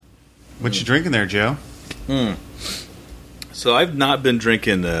What you drinking there, Joe? So I've not been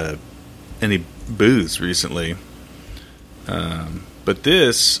drinking any booze recently, but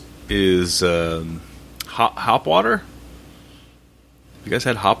this is hop water. You guys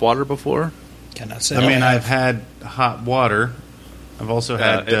had hop water before? Cannot say. I mean, I've had hot water. I've also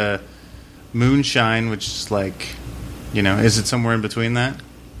had moonshine, which is like, is it somewhere in between that?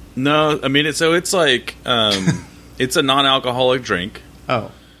 No, I mean, it's like it's a non-alcoholic drink.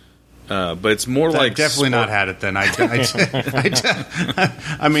 Oh. But it's more like... I've definitely not had it then. I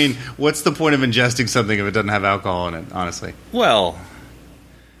mean, what's the point of ingesting something if it doesn't have alcohol in it, honestly? Well,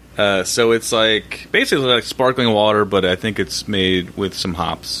 so it's like basically like sparkling water, but I think it's made with some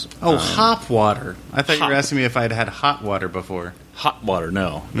hops. Oh, hop water. I thought you were asking me if I'd had hot water before. Hot water,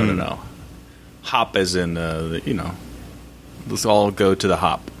 no. Hop as in, let's all go to the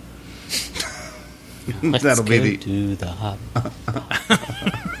hop. That'll be to the hop.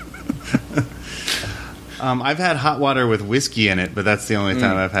 I've had hot water with whiskey in it, but that's the only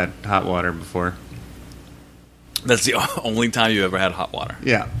time I've had hot water before. That's the only time you ever had hot water?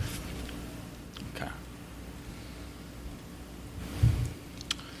 Yeah. Okay.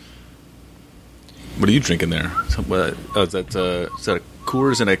 What are you drinking there? Is that a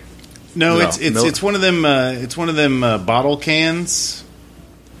Coors and a... No, it's one of them. It's one of them bottle cans.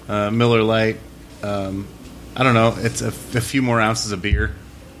 Miller Lite. I don't know. It's a few more ounces of beer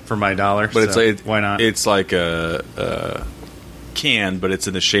for my $1. But so why not? It's like a can, but it's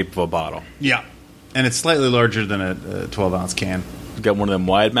in the shape of a bottle. Yeah, and it's slightly larger than a 12-ounce can. You got one of them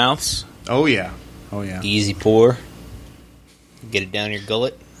wide mouths? Oh yeah. Easy pour. Get it down your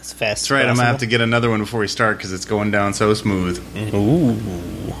gullet as fast That's right. I'm gonna have to get another one before we start because it's going down so smooth. Ooh.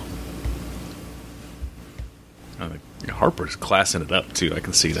 Harper's classing it up too. I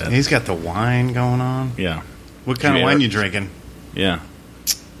can see that. He's got the wine going on. Yeah. What kind of wine you drinking? Yeah.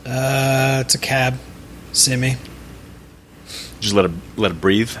 It's a cab. Semi. Just let it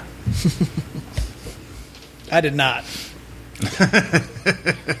breathe. I did not.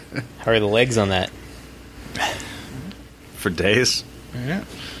 How are the legs on that? For days. Yeah.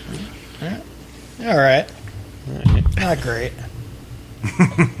 All right. Not great.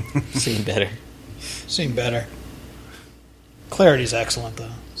 Seen better. Seen better. Clarity's excellent, though.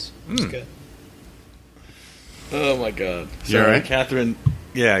 It's good. Oh, my God. You all right? Catherine...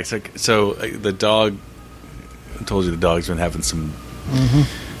 Yeah, it's like... So, the dog... I told you the dog's been having some...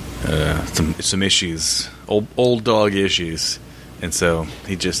 some issues. Old dog issues. And so,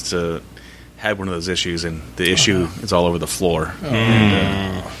 he just had one of those issues, and the issue is all over the floor.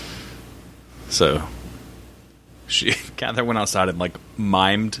 And, so... Catherine went outside and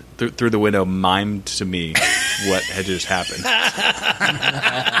mimed through the window, mimed to me what had just happened.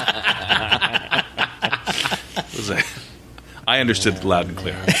 I understood loud and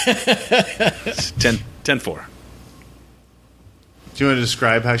clear. 10-4. Do you want to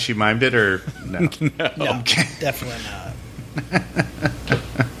describe how she mimed it, or no? No, okay. Definitely not.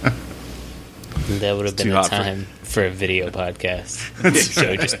 That would have been a time for a video podcast. So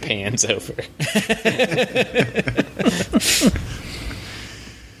it just pans over.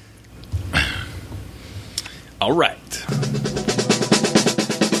 All right.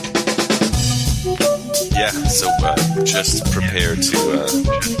 Yeah, so just prepare to...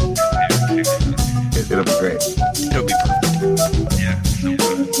 It'll be great. It'll be perfect. Yeah, so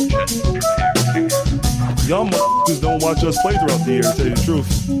just prepare to... Y'all motherfuckers don't watch us play throughout the year, to tell you the truth.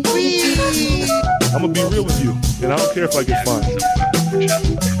 I'm gonna be real with you, and I don't care if I get fined.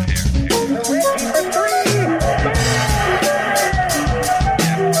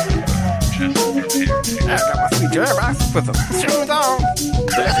 I got my sweet jerk with them.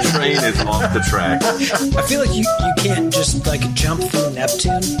 That train is off the track. I feel like you can't just jump through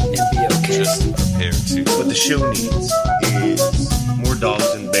Neptune and be okay. Just prepare to... What the show needs is more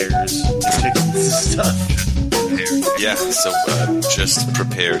dogs and bears and chickens and stuff. Yeah, so just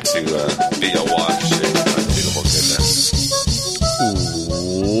prepare to be awash in unbeatable goodness.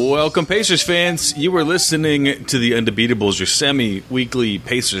 Welcome, Pacers fans. You are listening to the Undebeatables, your semi-weekly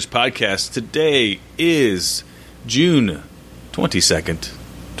Pacers podcast. Today is June 22nd,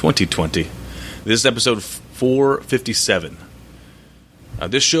 2020. This is episode 457.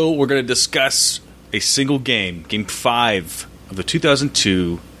 This show, we're going to discuss a single game, Game 5 of the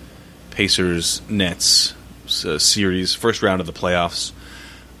 2002 Pacers-Nets series, first round of the playoffs.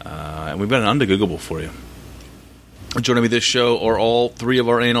 And we've got an undegoogable for you. Joining me this show are all three of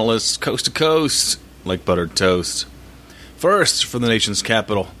our analysts, coast to coast, like buttered toast. First, from the nation's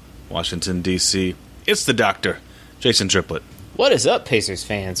capital, Washington, D.C., it's the doctor, Jason Triplett. What is up, Pacers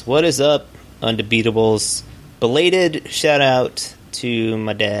fans? What is up, Undebeatables? Belated shout out to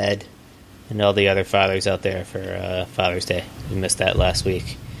my dad. and all the other fathers out there for Father's Day. We missed that last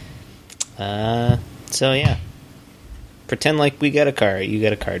week. So yeah, pretend like we got a card. You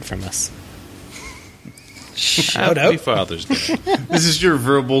got a card from us. Shout Happy out. Father's Day. This is your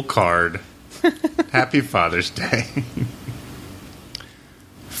verbal card. Happy Father's Day.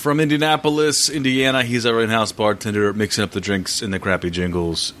 From Indianapolis, Indiana, he's our in-house bartender mixing up the drinks in the crappy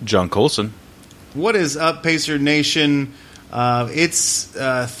jingles, John Colson. What is up, Pacer Nation? It's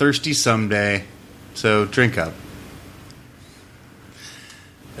Thirsty Someday, so drink up.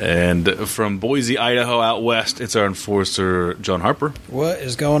 And from Boise, Idaho, out west, it's our enforcer, John Harper. What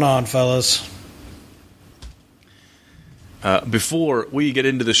is going on, fellas? Before we get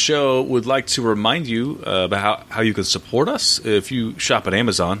into the show, we'd like to remind you about how you can support us if you shop at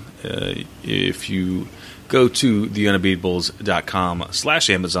Amazon. If you go to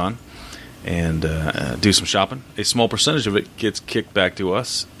theundebeatables.com/Amazon and do some shopping, a small percentage of it gets kicked back to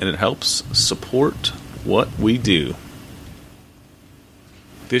us, and it helps support what we do.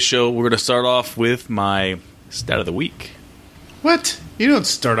 This show, we're going to start off with my stat of the week. What? You don't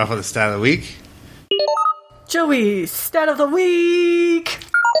start off with a stat of the week. Joey, stat of the week!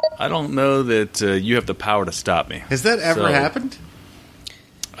 I don't know that you have the power to stop me. Has that ever happened?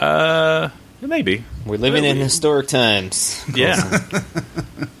 Maybe. We're living in historic times. Yeah.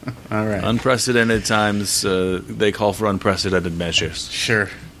 All right. Unprecedented times, they call for unprecedented measures. Sure.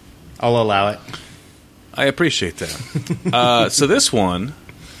 I'll allow it. I appreciate that. So this one,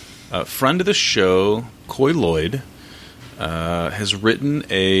 a friend of the show, Coy Lloyd, has written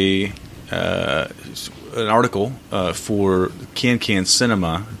an article for Can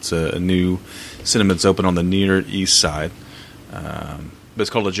Cinema. It's a new cinema that's open on the Near East Side. But it's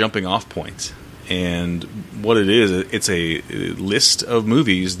called A Jumping Off Point. And what it is, it's a list of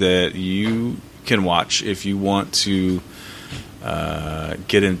movies that you can watch if you want to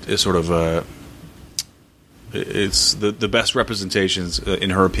get in a sort of it's the best representations,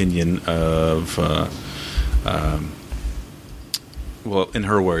 in her opinion, of well, in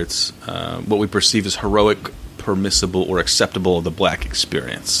her words, what we perceive as heroic, permissible, or acceptable of the black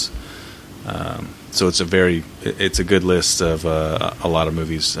experience. So it's a good list of a lot of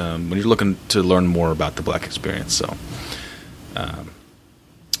movies when you're looking to learn more about the black experience. So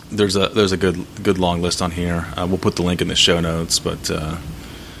there's a good long list on here. We'll put the link in the show notes, but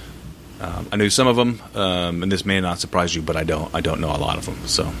I knew some of them, and this may not surprise you, but I don't know a lot of them.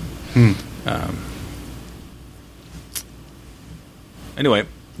 So. Anyway,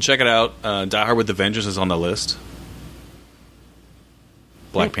 check it out. Die Hard with a Vengeance is on the list.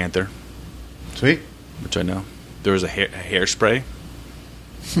 Black Panther. Sweet. Which I know. There was a Hairspray,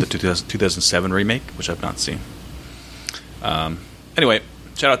 the 2007 remake, which I've not seen. Anyway,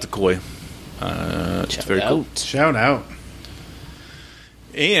 shout out to Coy. It's very cool. Shout out.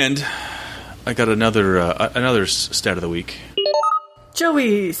 And I got another stat of the week.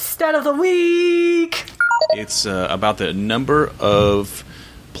 Joey, stat of the week! It's about the number of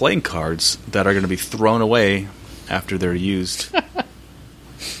playing cards that are going to be thrown away after they're used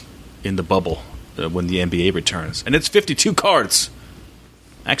in the bubble when the NBA returns. And it's 52 cards.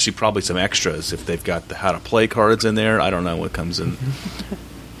 Actually, probably some extras if they've got the how to play cards in there. I don't know what comes in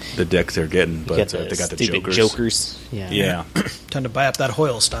the deck they're getting, but they got the Jokers. Yeah. Time to buy up that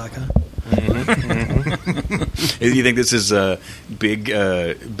Hoyle stock, huh? You think this is big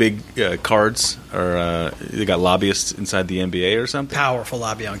cards, or they got lobbyists inside the NBA or something? Powerful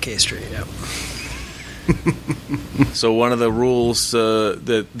lobby on K Street, yep. So one of the rules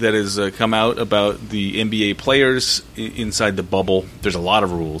that has come out about the NBA players inside the bubble, there's a lot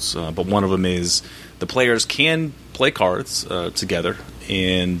of rules, but one of them is the players can play cards together,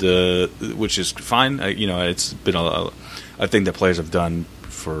 and which is fine. It's been a thing that players have done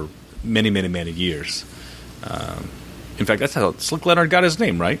for many years. In fact, that's how Slick Leonard got his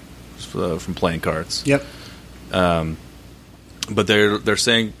name, right? From playing cards. Yep. But they're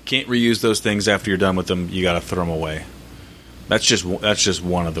saying can't reuse those things after you're done with them. You got to throw them away. That's just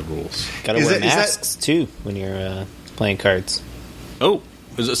one of the rules. Got to wear masks too when you're playing cards. Oh,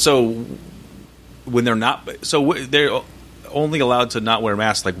 so when they're not, so they're only allowed to not wear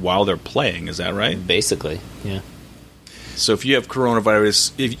masks like while they're playing. Is that right? Basically, yeah. So if you have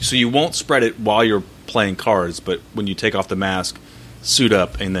coronavirus, so you won't spread it while you're playing cards, but when you take off the mask, suit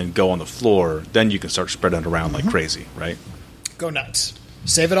up, and then go on the floor, then you can start spreading it around like crazy, right? Go nuts.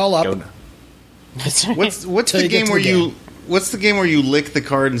 Save it all up. That's right. What's the game where What's the game where you lick the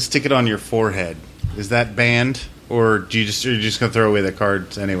card and stick it on your forehead? Is that banned, or are you just gonna throw away the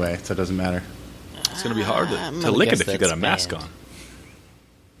cards anyway? So it doesn't matter. It's gonna be hard to lick it if you got a mask on.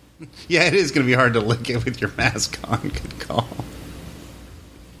 Yeah, it is going to be hard to lick it with your mask on. Good call.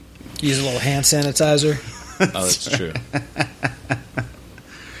 Use a little hand sanitizer. Oh, that's true.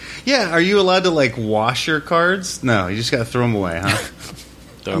 Yeah, are you allowed to like wash your cards? No, you just got to throw them away, huh?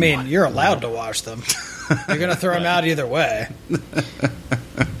 I mean, you're allowed to wash them. You're going to throw them out either way.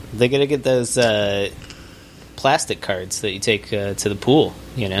 They got to get those plastic cards that you take to the pool,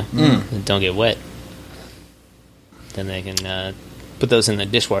 and don't get wet. Then they can put those in the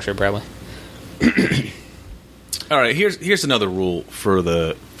dishwasher, probably. All right, here's another rule for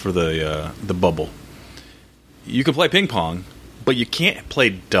the bubble. You can play ping pong, but you can't play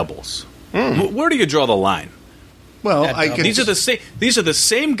doubles. Where do you draw the line? Well, These are the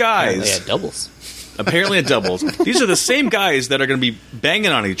same guys. Yeah, doubles. Apparently at doubles. These are the same guys that are going to be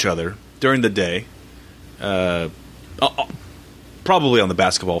banging on each other during the day. Probably on the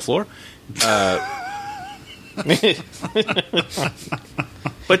basketball floor.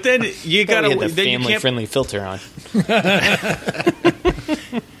 But then you got to the family-friendly filter on.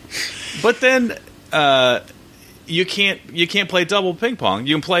 But then you can't play double ping pong.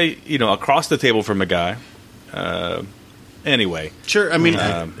 You can play across the table from a guy. Anyway, sure. I mean,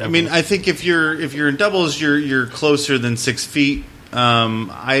 I think if you're in doubles, you're closer than 6 feet.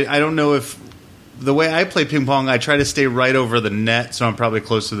 I don't know if the way I play ping pong, I try to stay right over the net, so I'm probably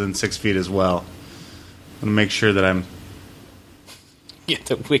closer than 6 feet as well. I'm gonna make sure that I'm. Yeah,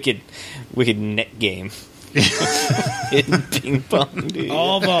 the wicked net game. In ping pong, dude.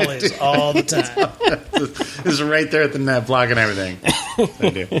 All volleys, all the time. It's right there at the net, blocking everything. I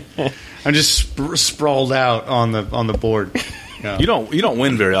do. I'm just sprawled out on the board. Yeah. You don't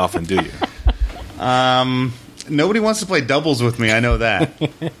win very often, do you? Nobody wants to play doubles with me. I know that.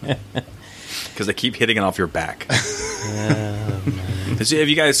 Because I keep hitting it off your back. Have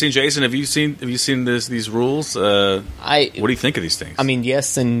you guys seen Jason? Have you seen these rules? What do you think of these things? I mean,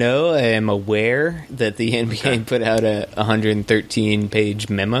 yes and no. I am aware that the NBA put out a 113-page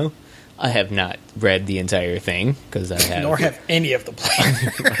memo. I have not read the entire thing because I have. Nor have any of the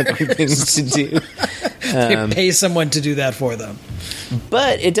players. Other things to do. They pay someone to do that for them.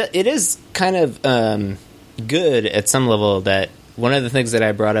 But it is kind of good at some level that one of the things that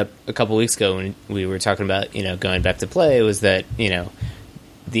I brought up a couple weeks ago when we were talking about going back to play was that the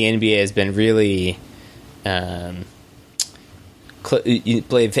NBA has been really had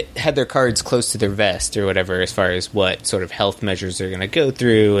their cards close to their vest or whatever as far as what sort of health measures they're going to go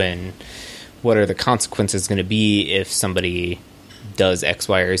through and what are the consequences going to be if somebody does X,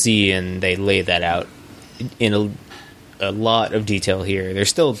 Y, or Z, and they lay that out in a lot of detail here. There's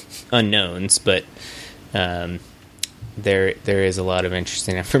still unknowns, but there is a lot of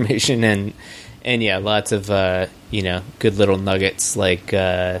interesting information and yeah, lots of good little nuggets like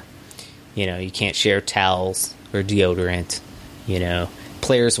you can't share towels or deodorant.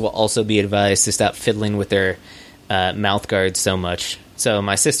 Players will also be advised to stop fiddling with their mouth guards so much. So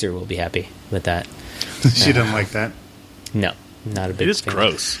my sister will be happy with that. She doesn't like that. No, not a big. It is fan.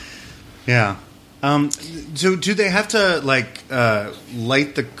 gross. Yeah. So do they have to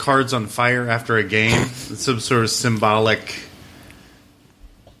light the cards on fire after a game? Some sort of symbolic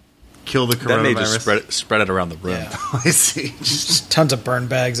kill the coronavirus. That may just spread it around the room. Yeah. I see. Just tons of burn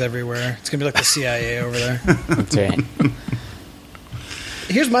bags everywhere. It's gonna be like the CIA over there. That's right.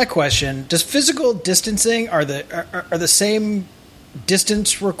 Here's my question: does physical distancing are the same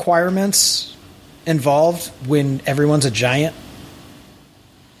distance requirements involved when everyone's a giant?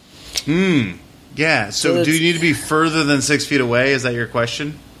 Yeah. So do you need to be further than 6 feet away? Is that your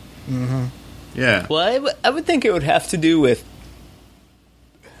question? Mm-hmm. Yeah. Well, I would think it would have to do with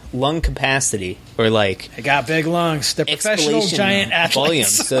lung capacity or They got big lungs. They're professional giant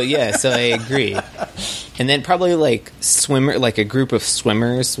athletes. Volume. So I agree. And then probably a group of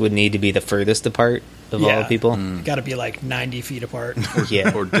swimmers would need to be the furthest apart of all the people. Got to be 90 feet apart.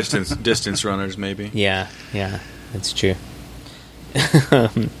 Yeah. Or distance runners, maybe. Yeah, that's true.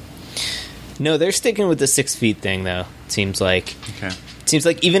 No, they're sticking with the 6 feet thing, though. It seems like. Okay. It seems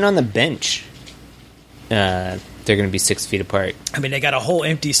like even on the bench, they're going to be 6 feet apart. I mean, they got a whole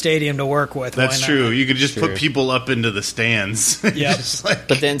empty stadium to work with. That's true. You could just put people up into the stands. Yep.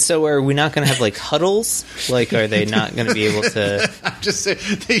 But then, so are we not going to have huddles? Are they not going to be able to? I'm just saying,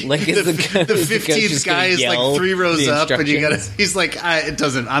 is the 15th guy is 3 rows up, and he's like, it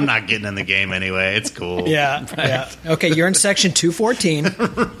doesn't. I'm not getting in the game anyway. It's cool. Yeah, yeah. Okay, you're in section 214.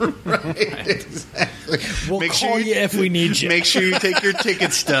 Right, exactly. We'll call you if we need you. Make sure you take your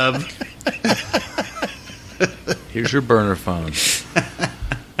ticket stub. Here's your burner phone.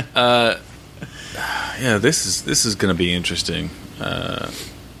 Yeah, this is going to be interesting.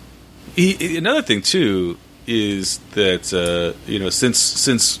 Another thing too is that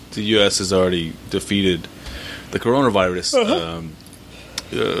since the U.S. has already defeated the coronavirus,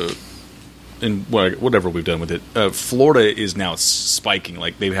 in whatever we've done with it, Florida is now spiking.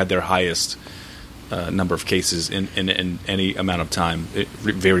 Like they've had their highest number of cases in any amount of time,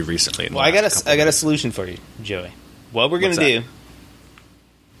 very recently. Well, I got a solution for you, Joey. What we're going to do,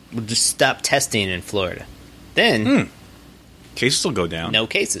 we'll just stop testing in Florida. Then cases will go down. No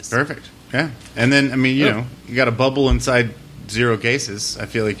cases. Perfect. Yeah. And then, I mean, you know, you got a bubble inside 0 cases. I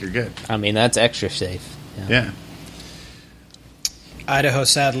feel like you're good. I mean, that's extra safe. Yeah. Idaho,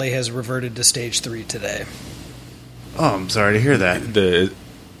 sadly, has reverted to stage 3 today. Oh, I'm sorry to hear that.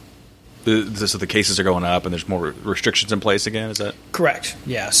 So the cases are going up, and there's more restrictions in place again. Is that correct?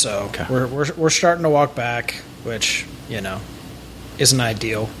 Yeah. So okay. we're starting to walk back, which isn't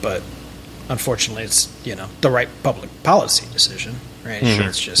ideal, but unfortunately, it's the right public policy decision, right? Mm-hmm.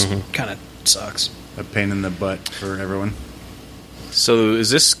 It's just kind of sucks. A pain in the butt for everyone. So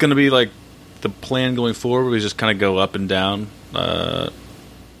is this going to be like the plan going forward? We just kind of go up and down.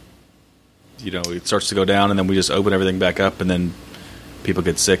 It starts to go down, and then we just open everything back up, and then people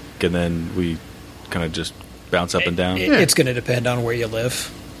get sick, and then we kind of just bounce up and down. It's going to depend on where you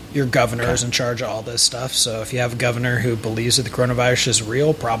live. Your governor is in charge of all this stuff. So if you have a governor who believes that the coronavirus is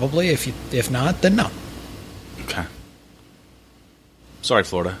real, probably. If not, then no. Okay. Sorry,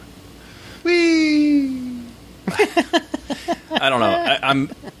 Florida. Whee! I don't know.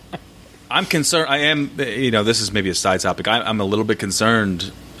 I'm concerned. I am. This is maybe a side topic. I'm a little bit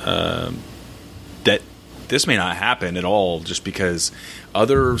concerned that this may not happen at all, just because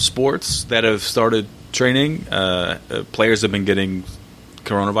other sports that have started training, players have been getting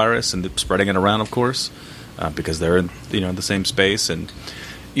coronavirus and spreading it around, of course, because they're in the same space. And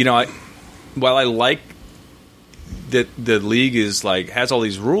while I like that the league has all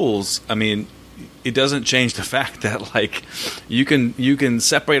these rules, I mean, it doesn't change the fact that you can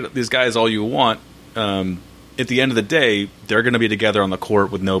separate these guys all you want. At the end of the day, they're going to be together on the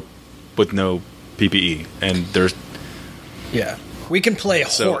court with no PPE, and there's we can play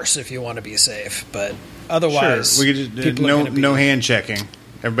horse if you want to be safe, but otherwise, sure. We could just no hand checking.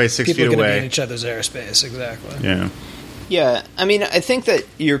 Everybody's 6 feet away. People are going to be in each other's airspace. Exactly. Yeah. I mean, I think that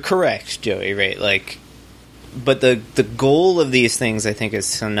you're correct, Joey. Right? But the goal of these things, I think,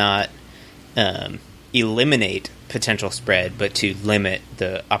 is to not eliminate potential spread, but to limit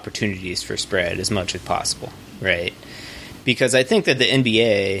the opportunities for spread as much as possible. Right? Because I think that the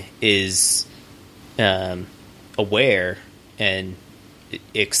NBA is aware and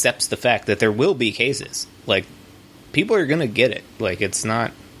accepts the fact that there will be cases. People are going to get it. It's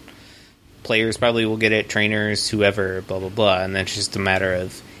not... Players probably will get it, trainers, whoever, blah, blah, blah, and that's just a matter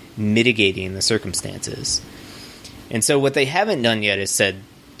of mitigating the circumstances. And so what they haven't done yet is said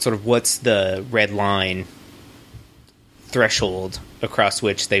sort of what's the red line threshold across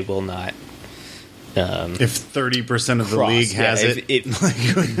which they will not... if 30% of the league has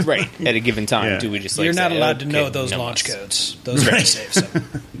it. Right, at a given time, do we just You're not say, allowed to know those launch codes. Those are safe. So.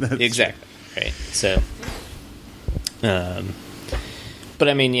 Exactly. Right. So, but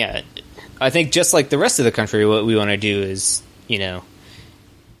I mean, I think just like the rest of the country, what we want to do is,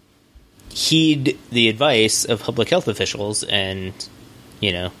 heed the advice of public health officials and,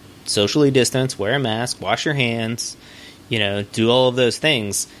 socially distance, wear a mask, wash your hands, do all of those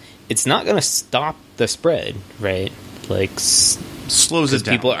things. It's not going to stop the spread, right? Slows it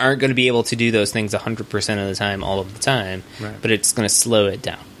down. People aren't going to be able to do those things 100% of the time, all of the time, right. But it's going to slow it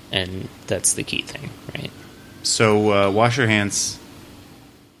down, and that's the key thing, right? So wash your hands.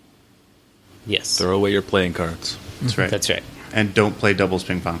 Yes. Throw away your playing cards. That's right. That's right. And don't play doubles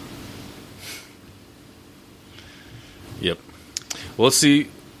ping pong. Yep. Well, let's see.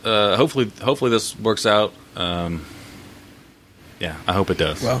 Hopefully this works out. Yeah, I hope it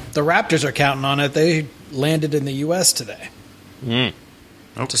does. Well, the Raptors are counting on it. They landed in the U.S. today. Okay.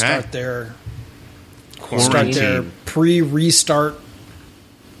 To start their quarantine. pre-restart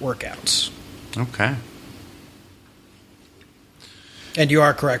workouts. Okay. And you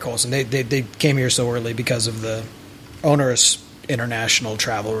are correct, Colson. They came here so early because of the onerous international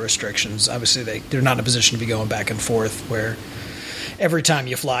travel restrictions. Obviously, they're not in a position to be going back and forth where every time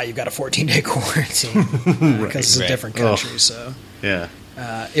you fly, you've got a 14-day quarantine because it's a different country. So,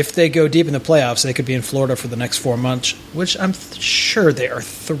 if they go deep in the playoffs, they could be in Florida for the next 4 months, which I'm sure they are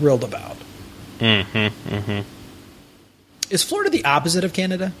thrilled about. Is Florida the opposite of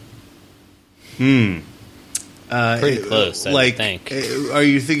Canada? Pretty close, I would think. Are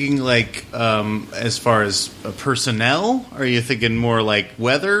you thinking as far as personnel? Are you thinking more like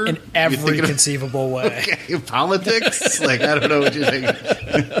weather? In every conceivable way. Okay. Politics? I don't know what you're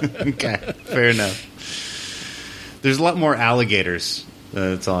thinking. Okay, fair enough. There's a lot more alligators.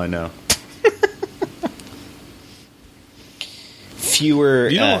 That's all I know. Fewer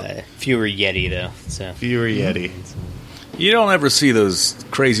Yeti though. So Fewer Yeti. You don't ever see those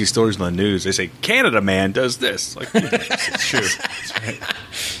crazy stories on the news. They say Canada man does this. Like, it's true. That's right.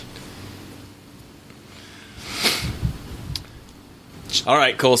 All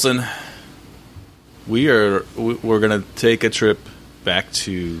right, Colson. We're gonna take a trip back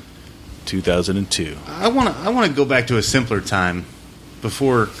to 2002. I want to go back to a simpler time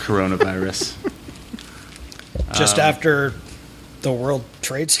before coronavirus. Just after the World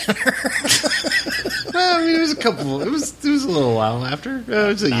Trade Center. Well, I mean, it was a couple. It was a little while after. It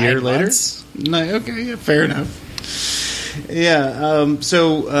was a year later. Months. No, okay, yeah, fair enough. Yeah.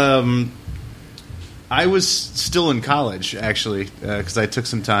 I was still in college actually because I took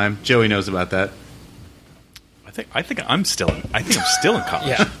some time. Joey knows about that. I think I'm still in college.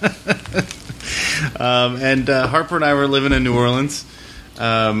 Yeah. And Harper and I were living in New Orleans.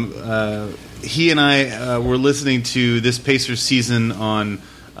 He and I were listening to this Pacers season on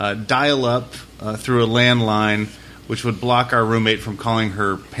dial-up through a landline, which would block our roommate from calling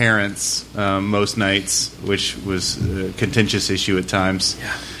her parents most nights, which was a contentious issue at times.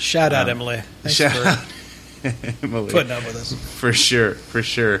 Yeah. Shout out, Emily. Thanks Shout for out Emily. putting up with us. For sure.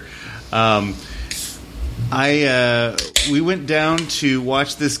 We went down to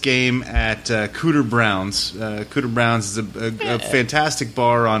watch this game at Cooter Brown's. Cooter Brown's is a fantastic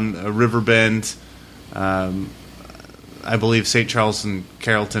bar on Riverbend. I believe St. Charles and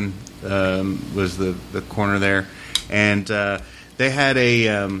Carrollton was the corner there. And they had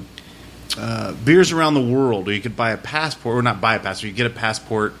a beers around the world, or you could buy a passport, or not buy a passport, you get a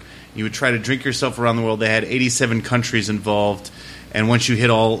passport. You would try to drink yourself around the world. They had 87 countries involved. And once you hit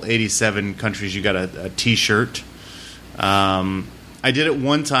all 87 countries, you got a T-shirt. I did it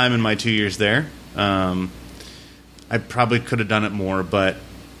one time in my 2 years there. I probably could have done it more, but,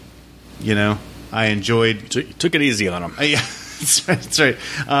 I enjoyed... Took it easy on them. Yeah, that's right.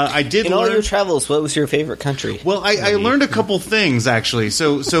 I did in learn... all your travels, what was your favorite country? Well, I learned a couple things, actually.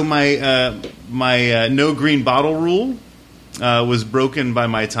 So my no green bottle rule was broken by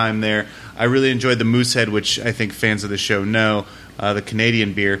my time there. I really enjoyed the Moosehead, which I think fans of the show know, the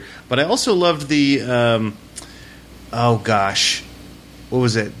Canadian beer. But I also loved the, what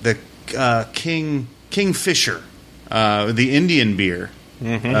was it? The Kingfisher, the Indian beer.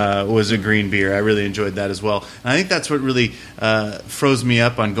 Was a green beer. I really enjoyed that as well. And I think that's what really froze me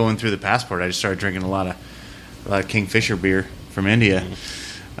up on going through the passport. I just started drinking a lot of Kingfisher beer from India.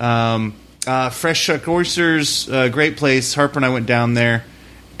 Fresh Shuck Oysters, great place. Harper and I went down there,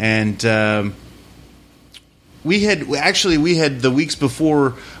 and we had the weeks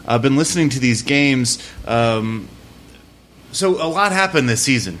before been listening to these games. So a lot happened this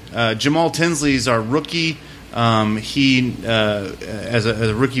season. Jamal Tinsley's our rookie. He as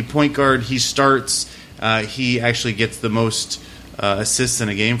a rookie point guard, he starts. He actually gets the most assists in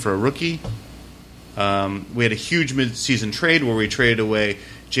a game for a rookie. We had a huge mid-season trade where we traded away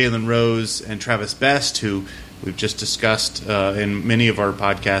Jalen Rose and Travis Best, who we've just discussed in many of our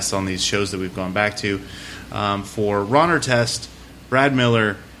podcasts on these shows that we've gone back to, for Ron Artest, Brad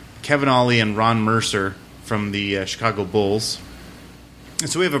Miller, Kevin Ollie, and Ron Mercer from the Chicago Bulls. And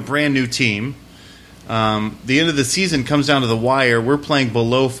so we have a brand new team. The end of the season comes down to the wire. We're playing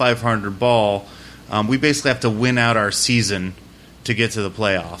below 500 ball. We basically have to win out our season to get to the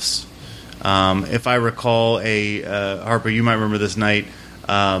playoffs. If I recall, Harper, you might remember this night,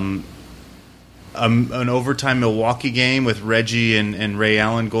 an overtime Milwaukee game with Reggie and Ray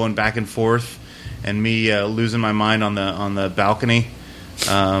Allen going back and forth, and me losing my mind on the balcony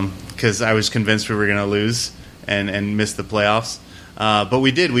because I was convinced we were going to lose and miss the playoffs. But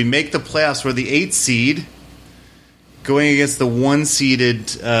we did. We make the playoffs. We're the 8th seed going against the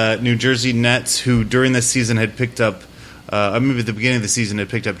 1-seeded New Jersey Nets, who during this season had picked up, at the beginning of the season had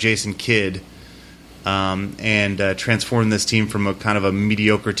picked up Jason Kidd and transformed this team from a kind of a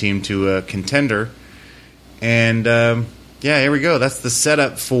mediocre team to a contender. And, here we go. That's the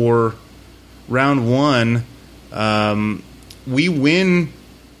setup for round one. We win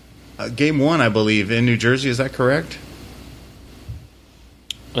game one, I believe, in New Jersey. Is that correct?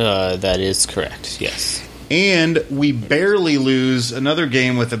 That is correct, yes. And we barely lose another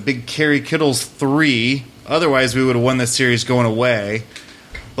game with a big Kerry Kittles 3. Otherwise, we would have won this series going away.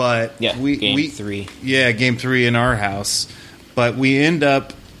 But game 3. Yeah, game 3 in our house. But we end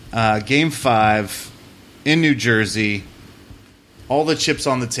up game 5 in New Jersey. All the chips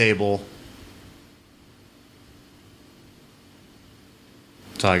on the table.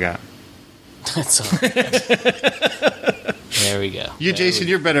 That's all I got. That's all. There we go. Jason,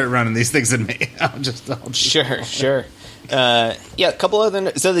 you're better at running these things than me. I'll just Sure. A couple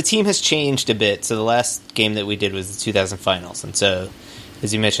other. So the team has changed a bit. So the last game that we did was the 2000 finals, and so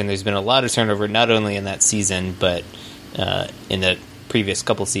as you mentioned, there's been a lot of turnover, not only in that season, but in the previous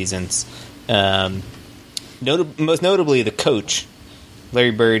couple seasons. Most notably, the coach,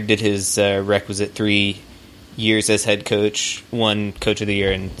 Larry Bird, did his requisite 3 years as head coach, won Coach of the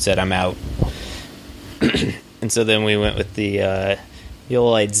Year, and said, "I'm out." And so then we went with the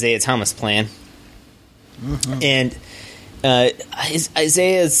old Isaiah Thomas plan. Mm-hmm. And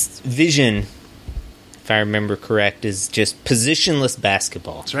Isaiah's vision, if I remember correct, is just positionless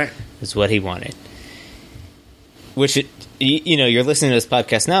basketball. That's right. Is what he wanted. Which, you're listening to this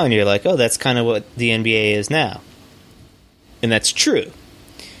podcast now and you're like, oh, that's kind of what the NBA is now. And that's true.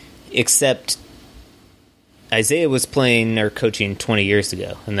 Except Isaiah was playing or coaching 20 years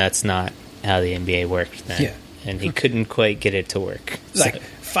ago, and that's not how the NBA worked then. Yeah. And he couldn't quite get it to work. Like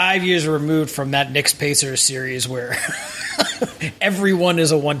 5 years removed from that Knicks-Pacers series where everyone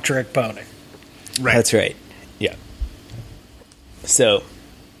is a one-trick pony. Right. That's right. Yeah. So,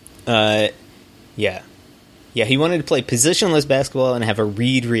 yeah, he wanted to play positionless basketball and have a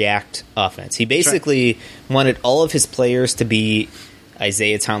read-react offense. He basically wanted all of his players to be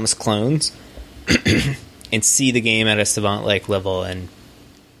Isaiah Thomas clones and see the game at a savant-like level, and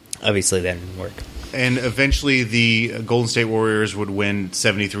obviously that didn't work. And eventually the Golden State Warriors would win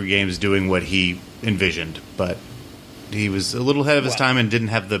 73 games doing what he envisioned, but he was a little ahead of his time and didn't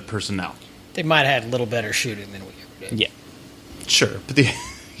have the personnel. They might have had a little better shooting than we ever did. Yeah. Sure, but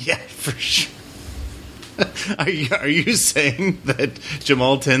yeah, for sure. Are you saying that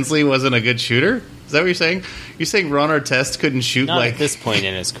Jamal Tinsley wasn't a good shooter? Is that what you're saying? You're saying Ron Artest couldn't shoot Not like... at this point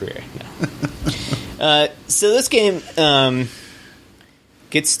in his career, no. So this game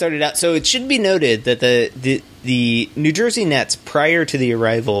gets started out. So it should be noted that the New Jersey Nets, prior to the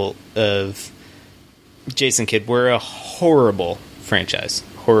arrival of Jason Kidd, were a horrible franchise.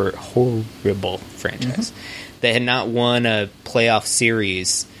 Horrible franchise. Mm-hmm. They had not won a playoff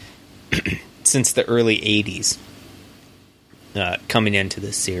series since the early 80s coming into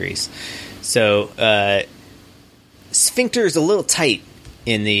this series. So sphincter is a little tight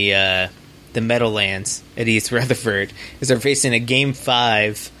in the Meadowlands at East Rutherford as they're facing a Game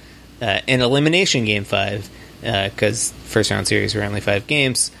 5, an elimination Game 5, because first round series were only 5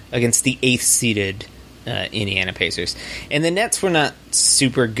 games, against the 8th seeded Indiana Pacers. And the Nets were not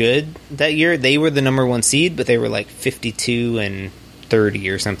super good that year. They were the number 1 seed, but they were like 52 and 30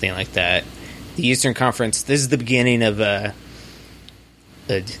 or something like that. The Eastern Conference, this is the beginning of a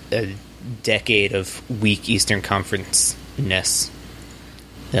decade of weak Eastern Conference-ness.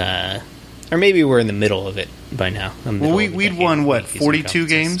 Or maybe we're in the middle of it by now. Well, we'd won, 42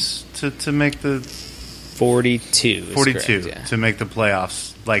 games to make the... 42 correct, yeah. To make the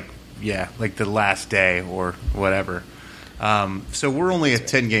playoffs, like the last day or whatever. So we're only a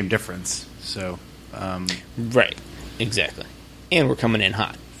 10-game difference. So right, exactly. And we're coming in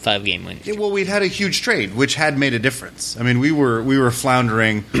hot. 5-game win. Yeah, well, we'd had a huge trade, which had made a difference. I mean, we were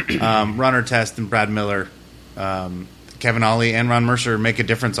floundering. Ron Artest and Brad Miller, Kevin Ollie, and Ron Mercer make a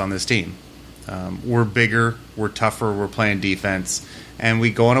difference on this team. We're bigger, we're tougher, we're playing defense, and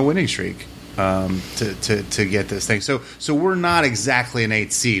we go on a winning streak to get this thing. So we're not exactly an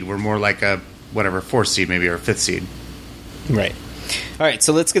 8th seed. We're more like a 4th seed maybe, or a 5th seed. Right. All right.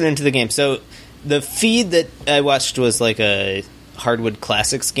 So let's get into the game. So the feed that I watched was like a Hardwood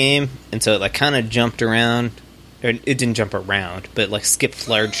Classics game, and so it like kind of jumped around, or it didn't jump around, but like skipped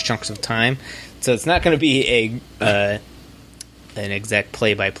large chunks of time. So it's not going to be an exact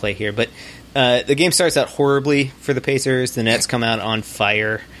play-by-play here, but the game starts out horribly for the Pacers. The Nets come out on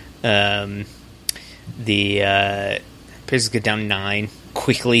fire. The Pacers get down 9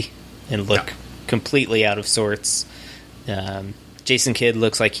 quickly and look completely out of sorts. Jason Kidd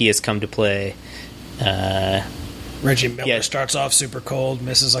looks like he has come to play. Reggie Miller starts off super cold,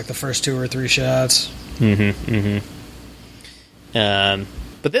 misses like the first 2 or 3 shots. But then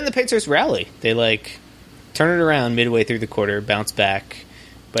the Pacers rally. They like turn it around midway through the quarter, bounce back.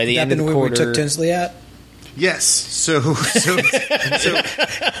 By the end of the quarter, we took Tinsley at. Yes. So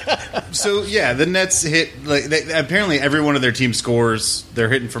yeah, the Nets hit apparently every one of their team scores. They're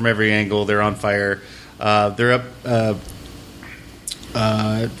hitting from every angle. They're on fire. They're up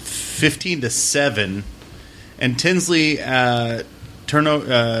 15-7. And Tinsley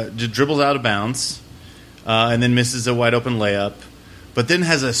dribbles out of bounds and then misses a wide open layup, but then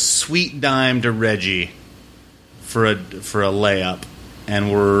has a sweet dime to Reggie for a layup,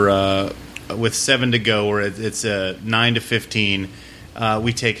 and we're with 7 to go. It's 9-15.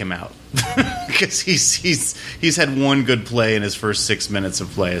 We take him out because he's had one good play in his first 6 minutes of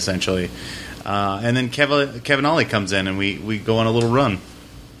play, essentially. And then Kevin Ollie comes in, and we go on a little run.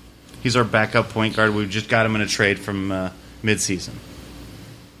 He's our backup point guard. We just got him in a trade from midseason.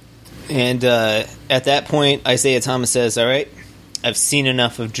 And at that point, Isaiah Thomas says, all right, I've seen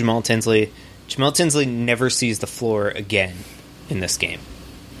enough of Jamal Tinsley. Jamal Tinsley never sees the floor again in this game.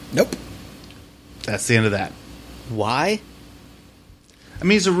 Nope. That's the end of that. Why? I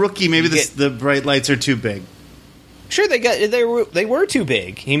mean, he's a rookie. Maybe the bright lights are too big. Sure, they were too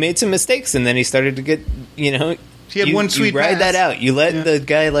big. He made some mistakes, and then he started to get, He had one sweet you ride pass. that out. You let the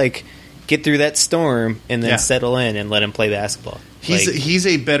guy, get through that storm and then settle in and let him play basketball. He's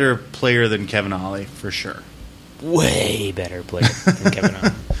a better player than Kevin Ollie, for sure. Way better player than Kevin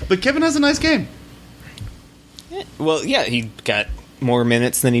Ollie. But Kevin has a nice game. Well, yeah, he got more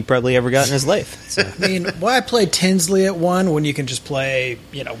minutes than he probably ever got in his life. So. I mean, why play Tinsley at 1 when you can just play,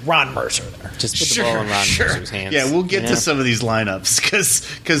 Ron Mercer there? Just put the ball in Ron Mercer's hands. Yeah, we'll get to some of these lineups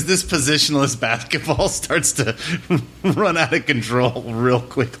because this positionless basketball starts to run out of control real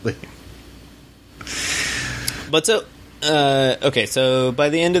quickly. But so by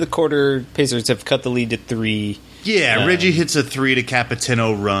the end of the quarter, Pacers have cut the lead to 3. Yeah, Reggie hits a 3 to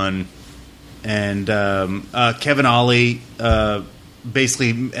Capitano run, and Kevin Ollie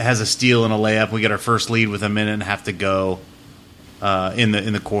basically has a steal and a layup. We get our first lead with a minute and a half to go in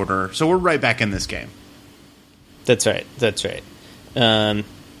the quarter, so we're right back in this game. That's right. Hateable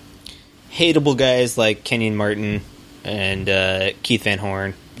guys like Kenyon Martin and Keith Van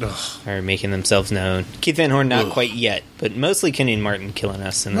Horn are making themselves known. Keith Van Horn not quite yet, but mostly Kenyon Martin killing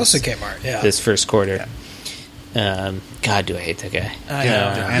us in this first quarter. Yeah. God, do I hate that guy.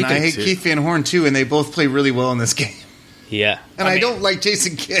 And I hate Keith Van Horn too, and they both play really well in this game. Yeah. And I don't like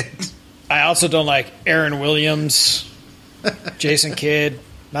Jason Kidd. I also don't like Aaron Williams, Jason Kidd,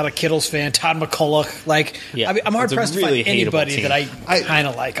 not a Kittles fan, Todd McCulloch. I'm hard-pressed to find anybody that I kind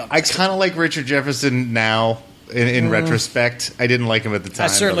of like. I kind of like Richard Jefferson now, in retrospect. I didn't like him at the time. I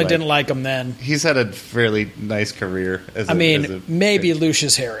certainly didn't like him then. He's had a fairly nice career. Maybe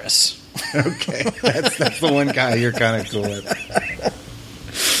Lucius Harris. Okay, that's the one guy you're kind of cool with.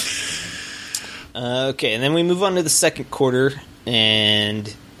 Okay, and then we move on to the second quarter,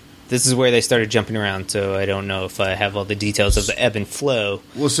 and this is where they started jumping around, so I don't know if I have all the details of the ebb and flow.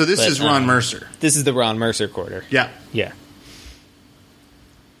 Well, so this is Ron Mercer. This is the Ron Mercer quarter. Yeah.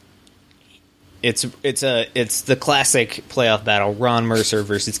 It's the classic playoff battle, Ron Mercer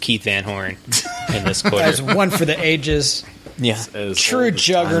versus Keith Van Horn in this quarter. That's one for the ages. Yeah, true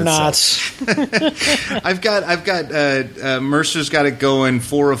juggernauts. I've got Mercer's got it going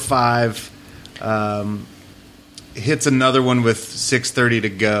 4 of 5. Hits another one with 6:30 to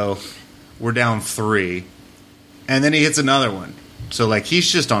go. We're down 3, and then he hits another one. So he's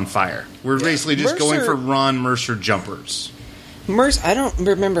just on fire. We're basically just going for Ron Mercer jumpers. I don't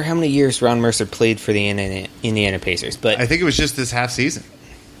remember how many years Ron Mercer played for the Indiana Pacers, but I think it was just this half season.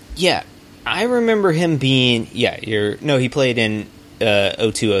 Yeah. I remember him being... he played in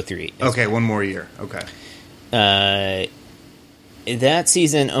 02-03. Okay, one more year. Okay. That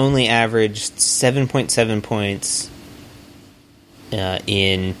season only averaged 7.7 points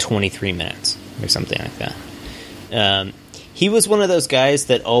in 23 minutes or something like that. He was one of those guys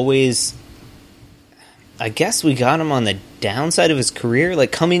that always... I guess we got him on the downside of his career.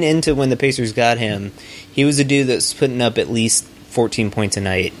 Coming into when the Pacers got him, he was a dude that's putting up at least 14 points a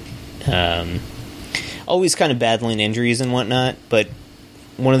night. Always kind of battling injuries and whatnot, but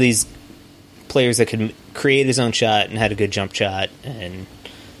one of these players that could create his own shot and had a good jump shot and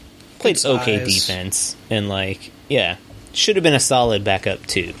played okay defense and should have been a solid backup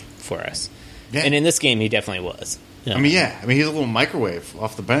too for us. Yeah. And in this game, he definitely was. Yeah. He's a little microwave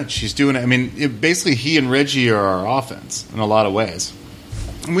off the bench. He's doing it. Basically, he and Reggie are our offense in a lot of ways.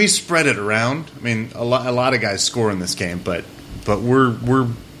 And we spread it around. A lot of guys score in this game, but we're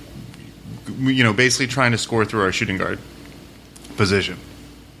basically trying to score through our shooting guard position.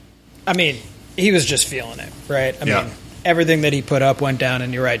 He was just feeling it, right? Everything that he put up went down,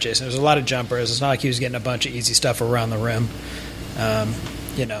 and you're right, Jason. There's a lot of jumpers. It's not like he was getting a bunch of easy stuff around the rim. I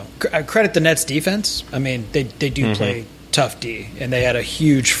credit the Nets defense. They do play tough D, and they had a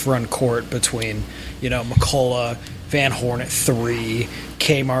huge front court between, McCullough, Van Horn at 3,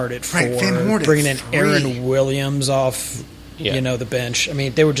 Kmart at 4, bringing in Aaron Williams off, the bench.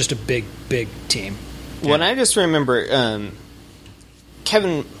 They were just a big, big team. Well, I just remember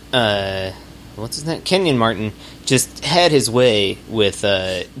Kevin, what's his name? Kenyon Martin just had his way with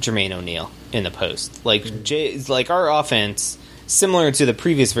Jermaine O'Neal in the post. Our offense, similar to the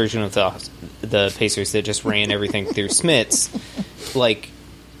previous version of the Pacers that just ran everything through Smits,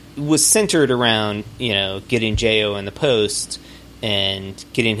 was centered around, getting Jo in the post and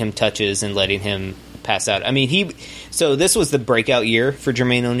getting him touches and letting him pass out. I mean, so this was the breakout year for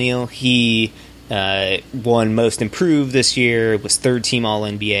Jermaine O'Neal. He won Most Improved this year, was third team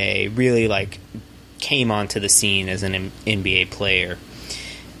All-NBA, really came onto the scene as an NBA player.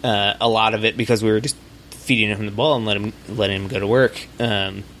 A lot of it because we were just feeding him the ball and letting him go to work.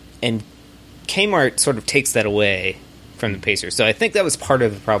 And Kmart sort of takes that away from the Pacers. So I think that was part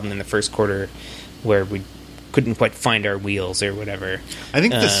of the problem in the first quarter where we couldn't quite find our wheels or whatever. I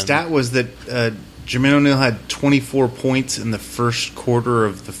think the stat was that Jermaine O'Neal had 24 points in the first quarter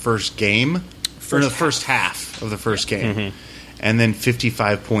of the first game, or the first half of the first game, and then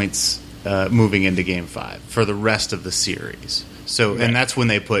 55 points moving into Game 5 for the rest of the series. So, and that's when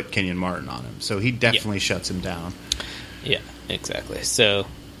they put Kenyon Martin on him. So he definitely shuts him down. Yeah, exactly. So,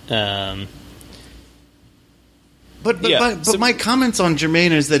 But my comments on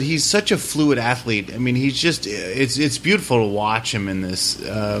Jermaine is that he's such a fluid athlete. I mean, he's just it's beautiful to watch him in this.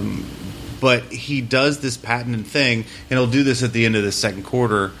 But he does this patented thing, and he'll do this at the end of the second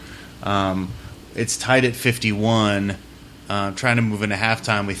quarter. It's tied at 51, trying to move into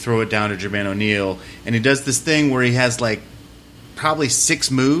halftime. We throw it down to Jermaine O'Neal, and he does this thing where he has probably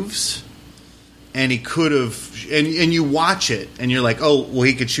 6 moves, and he could have, and you watch it, and you're like, oh, well,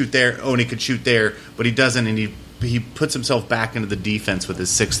 he could shoot there, and he could shoot there, but he doesn't, and he puts himself back into the defense with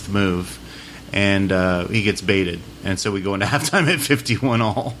his 6th move, and he gets baited, and so we go into halftime at 51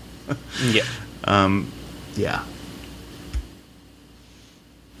 all. Yeah. Yeah.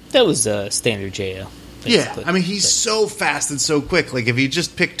 That was standard Jo. Yeah, I mean, he's so fast and so quick. If he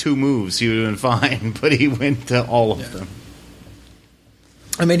just picked 2 moves, he would have been fine, but he went to all of them.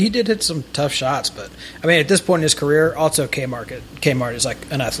 I mean, he did hit some tough shots, but I mean, at this point in his career, also Kmart is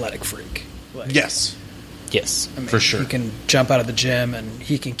an athletic freak. Yes. Yes, I mean, for sure. He can jump out of the gym, and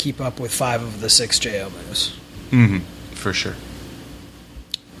he can keep up with 5 of the 6 Jo moves. For sure.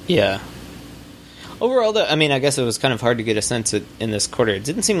 Yeah. Overall, though, I mean, I guess it was kind of hard to get a sense in this quarter. It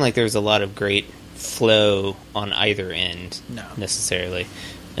didn't seem like there was a lot of great flow on either end, necessarily.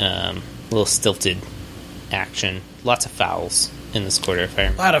 A little stilted action. Lots of fouls in this quarter, if I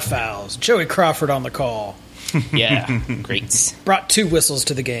remember. A lot of fouls. Joey Crawford on the call. Yeah, great. Brought 2 whistles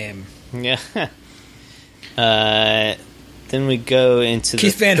to the game. Yeah. Then we go into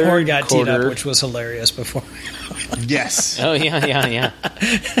Keith the Van third Horn got quarter. teed up, which was hilarious before. Yes. Oh, yeah.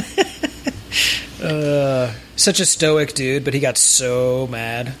 Such a stoic dude, but he got so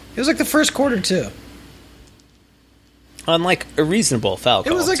mad. It was the first quarter, too. On a reasonable foul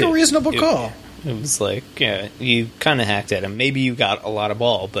call. It was too. a reasonable call. It was you kind of hacked at him. Maybe you got a lot of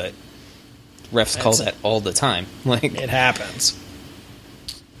ball, but refs call that all the time. It happens.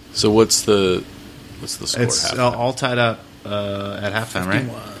 So what's the score? It's all tied up at halftime, right?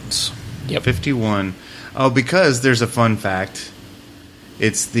 51s. Yep. 51. Oh, because there's a fun fact.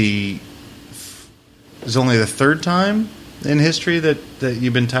 There's only the 3rd time in history that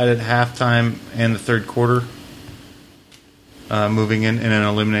you've been tied at halftime and the 3rd quarter, moving in an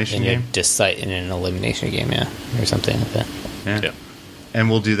elimination game. In an elimination game, yeah, or something like that. Yeah. And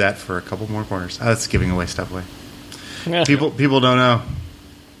we'll do that for a couple more quarters. That's giving away stuff away. Yeah. People don't know.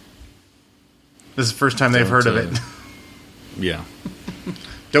 This is the first time they've heard of it. Yeah.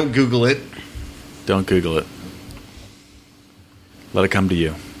 Don't Google it. Don't Google it. Let it come to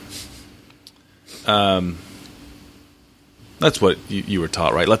you. That's what you were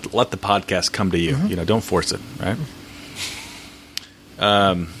taught, right? Let the podcast come to you. Don't force it, right?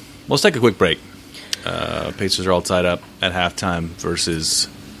 Let's take a quick break. Pacers are all tied up at halftime versus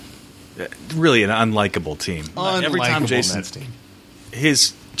really an unlikable team. Every time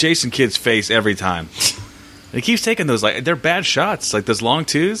Jason Kidd's face every time. And he keeps taking those they're bad shots, those long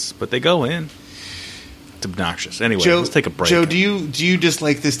twos, but they go in. It's obnoxious. Anyway, let's take a break. Joe, do you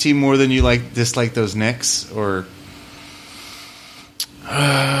dislike this team more than you dislike those Knicks, or?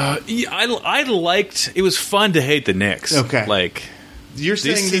 I liked. It was fun to hate the Knicks. Okay, you're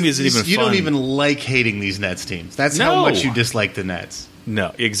saying this team isn't even. You fun. don't even like hating these Nets teams. That's how much you dislike the Nets.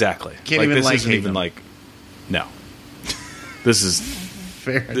 No, exactly. Can't even this like isn't hate even them. No. This is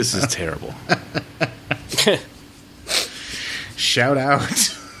fair. This is terrible. Shout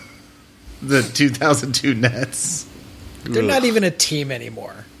out the 2002 Nets. They're not even a team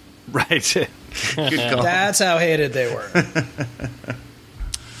anymore. Right. Good call. That's how hated they were.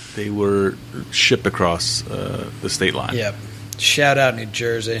 They were shipped across the state line. Yep. Shout out New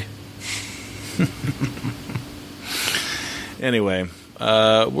Jersey. Anyway,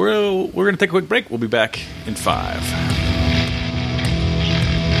 we're going to take a quick break. We'll be back in 5.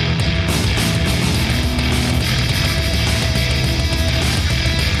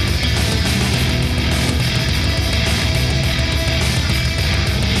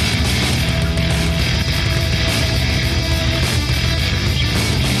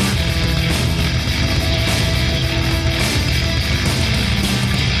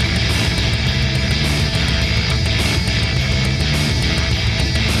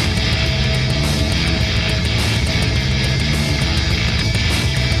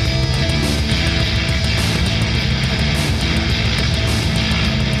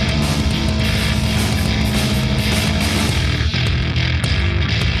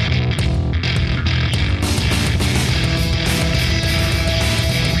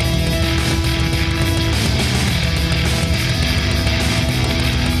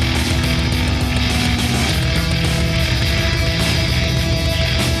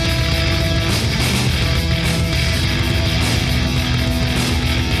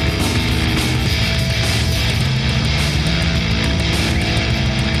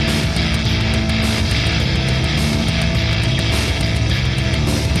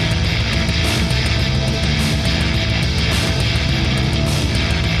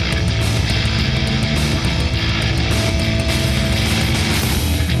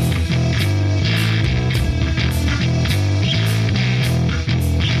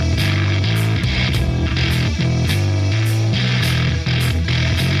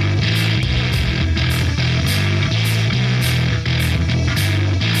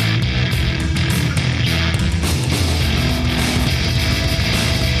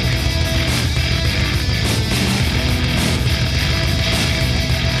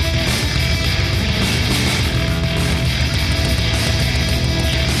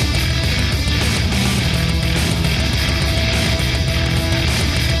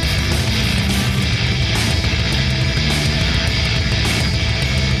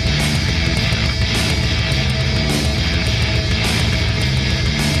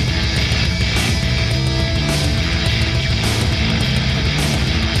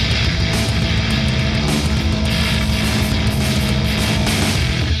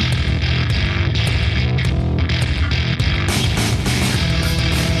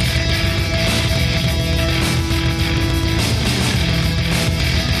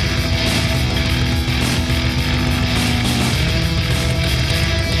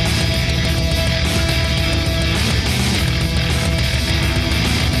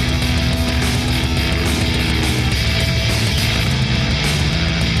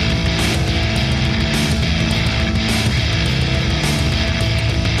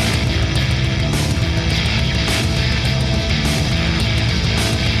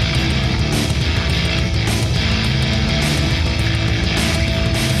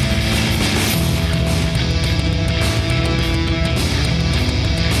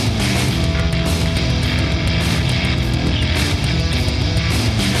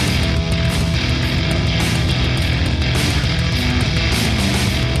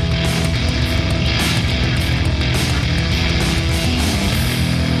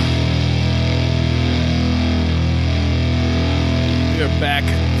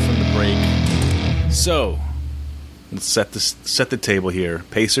 from the break. So, let's set the table here.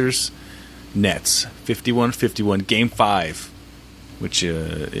 Pacers, Nets, 51-51, Game 5, which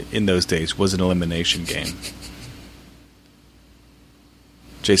in those days was an elimination game.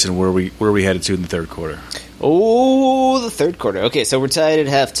 Jason, where are we headed to in the third quarter? Oh, the third quarter. Okay, so we're tied at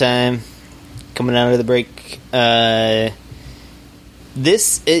halftime. Coming out of the break.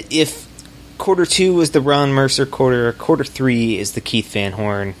 If quarter 2 was the Ron Mercer quarter, quarter 3 is the Keith Van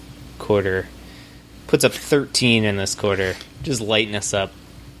Horn quarter. Puts up 13 in this quarter. Just lighting us up.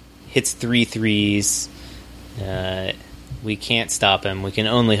 Hits 3 threes. We can't stop him. We can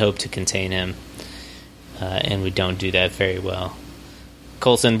only hope to contain him. And we don't do that very well.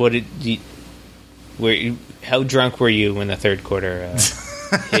 Colson, how drunk were you when the third quarter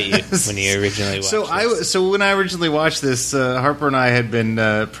hit you when you originally watched this? So when I originally watched this, Harper and I had been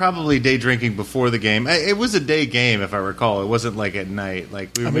probably day drinking before the game. It was a day game, if I recall. It wasn't like at night.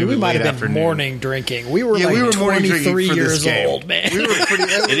 Like we might have been afternoon. Morning drinking. We were we were 23 years old, man. We were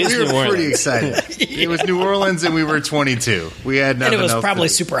pretty excited. It was New Orleans, and we were 22. We had nothing and it was else probably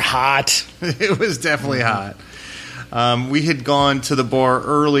to do. super hot. It was definitely hot. We had gone to the bar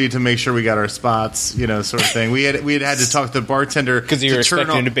early to make sure we got our spots, sort of thing. We had to talk to the bartender because you were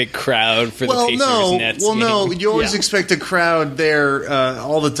expecting a big crowd for the Pacers Nets game. No, you always expect a crowd there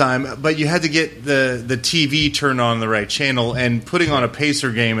all the time, but you had to get the TV turned on the right channel. And putting on a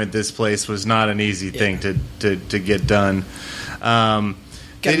Pacer game at this place was not an easy thing to get done. Gotta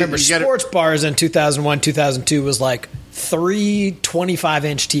remember, sports bars in 2001, 2002 was like 3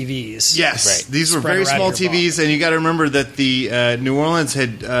 25-inch TVs. Yes, right. These were very small TVs, and you got to remember that the New Orleans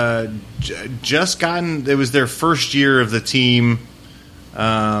had just gotten. It was their first year of the team,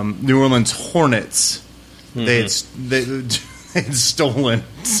 New Orleans Hornets. Mm-hmm. They had stolen,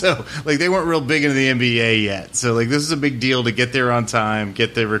 so they weren't real big into the NBA yet. So this is a big deal to get there on time,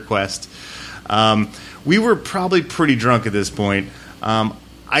 get the request. We were probably pretty drunk at this point.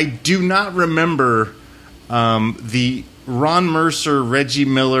 I do not remember the Ron Mercer, Reggie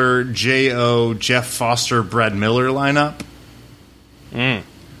Miller, J.O., Jeff Foster, Brad Miller lineup.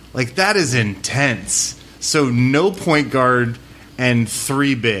 That is intense. So no point guard and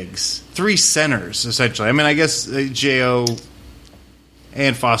 3 bigs. 3 centers, essentially. I mean, I guess J.O.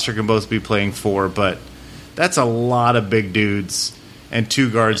 and Foster can both be playing 4, but that's a lot of big dudes. And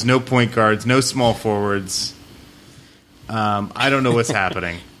 2 guards, no point guards, no small forwards. I don't know what's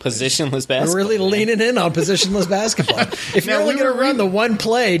happening. Positionless basketball. We're really leaning in on positionless basketball. If you're only going to run the one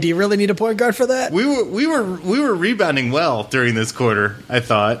play, do you really need a point guard for that? We were rebounding well during this quarter, I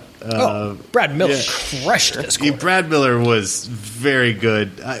thought. Brad Miller crushed this quarter. Brad Miller was very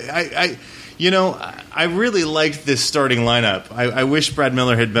good. I really liked this starting lineup. I wish Brad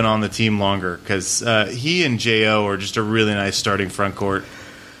Miller had been on the team longer because he and J.O. are just a really nice starting front court.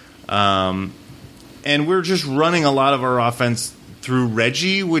 And we're just running a lot of our offense through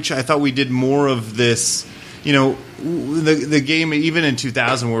Reggie, which I thought we did more of this. The game, even in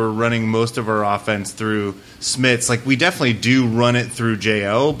 2000, we were running most of our offense through Smits. We definitely do run it through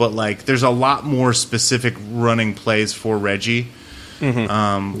J.O., but there's a lot more specific running plays for Reggie,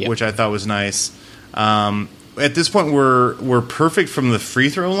 which I thought was nice. At this point, we're perfect from the free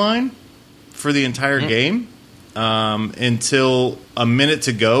throw line for the entire game until a minute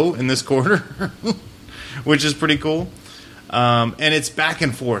to go in this quarter, which is pretty cool. And it's back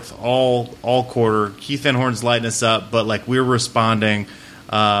and forth all quarter. Keith Van Horn's lighting us up, but we're responding.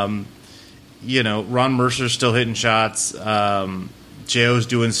 Ron Mercer's still hitting shots. J.O.'s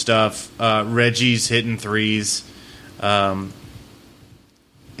doing stuff. Reggie's hitting threes. And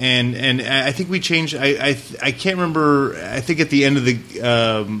I think we changed. I can't remember. I think at the end of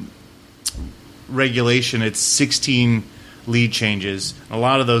the regulation, it's 16 lead changes. A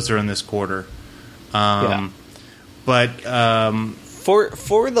lot of those are in this quarter. But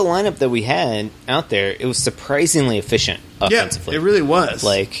for the lineup that we had out there, it was surprisingly efficient offensively. Yeah, it really was.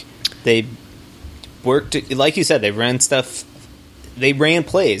 They worked, like you said, they ran stuff. They ran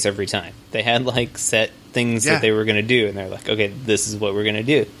plays every time. They had set things that they were going to do, and they're like, okay, this is what we're going to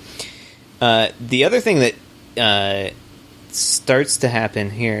do. The other thing that starts to happen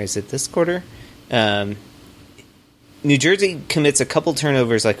here is that this quarter, New Jersey commits a couple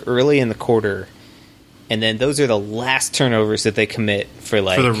turnovers early in the quarter. And then those are the last turnovers that they commit for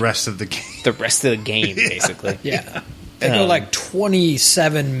the rest of the game. The rest of the game, basically. Yeah. They go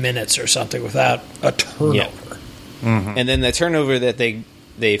 27 minutes or something without a turnover. Yeah. Mm-hmm. And then the turnover that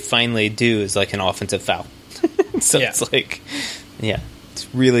they finally do is an offensive foul. So it's it's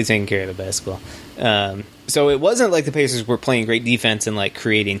really taking care of the basketball. So it wasn't like the Pacers were playing great defense and like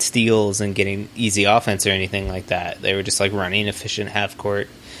creating steals and getting easy offense or anything like that. They were just like running efficient half court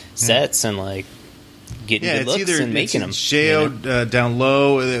sets and like getting good looks and making them. Sheo down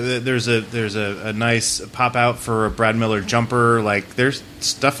low. There's a nice pop out for a Brad Miller jumper. Like there's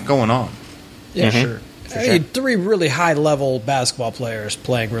stuff going on. Yeah, sure. Three really high level basketball players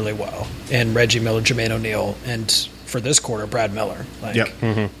playing really well, and Reggie Miller, Jermaine O'Neal, and for this quarter, Brad Miller. Like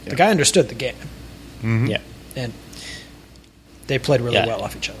the guy understood the game. Yeah, and they played really well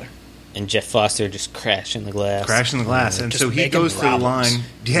off each other. And Jeff Foster just crashing the glass. And so he goes to the line.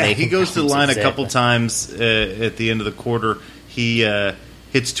 Yeah, he goes to the line a couple times at the end of the quarter. He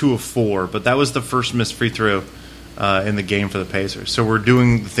hits 2 of 4, but that was the first missed free throw in the game for the Pacers. So we're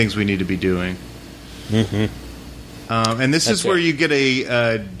doing the things we need to be doing. And this is where you get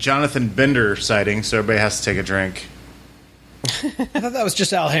a Jonathan Bender sighting, so everybody has to take a drink. I thought that was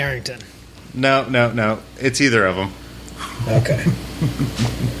just Al Harrington. No. It's either of them. Okay.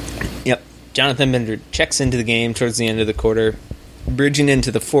 Yep. Jonathan Bender checks into the game towards the end of the quarter, bridging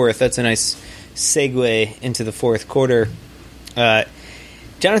into the fourth. That's a nice segue into the fourth quarter.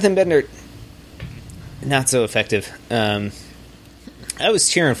 Jonathan Bender, not so effective. I was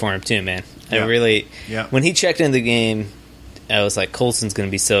cheering for him too, man. I really, when he checked into the game, I was like, Colson's going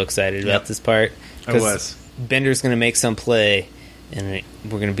to be so excited about this part. I was. Bender's going to make some play, and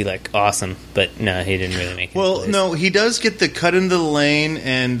we're going to be like, awesome. But no, he didn't really make any plays. No, he does get the cut into the lane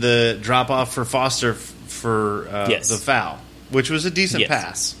and the drop off for Foster for the foul, which was a decent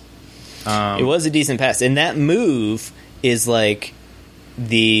pass. It was a decent pass. And that move is like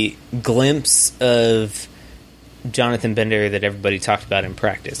the glimpse of Jonathan Bender that everybody talked about in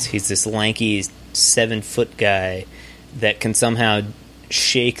practice. He's this lanky 7-foot guy that can somehow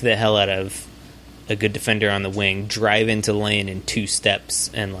shake the hell out of a good defender on the wing, drive into the lane in 2 steps,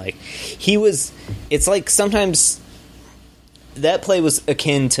 and like it's like sometimes that play was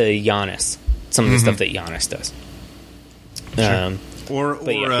akin to Giannis, some of the stuff that Giannis does. Or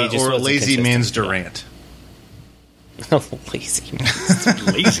a lazy man's Durant. Lazy man.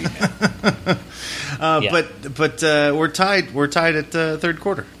 But we're tied. We're tied at the third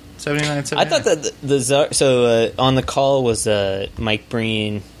quarter. 79-79. I thought that on the call was Mike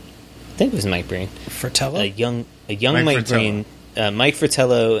Breen. I think it was Mike Breen. Fratello? A young Mike Breen. Mike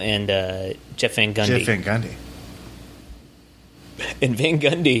Fratello and Jeff Van Gundy. And Van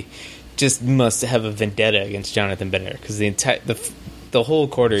Gundy just must have a vendetta against Jonathan Bender because the whole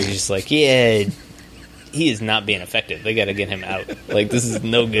quarter he's just like, he is not being effective. They got to get him out. Like, this is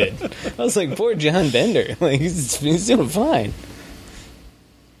no good. I was like, poor John Bender. Like, he's doing fine.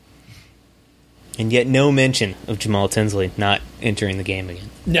 And yet no mention of Jamal Tinsley not entering the game again.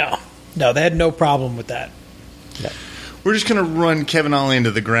 No, they had no problem with that. No. We're just going to run Kevin Ollie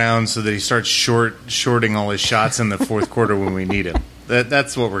into the ground so that he starts shorting all his shots in the fourth quarter when we need him.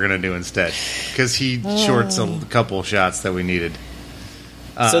 That's what we're going to do instead, because he shorts a couple shots that we needed.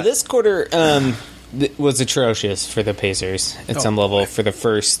 So this quarter was atrocious for the Pacers at some level for the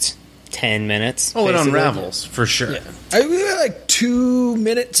first 10 minutes. Oh, basically. It unravels, for sure. Yeah. Like 2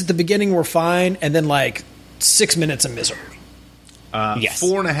 minutes at the beginning were fine, and then like 6 minutes of misery.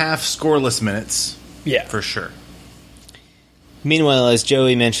 4.5 scoreless minutes. Yeah. For sure. Meanwhile, as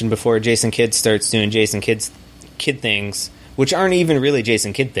Joey mentioned before, Jason Kidd starts doing Jason Kidd things, which aren't even really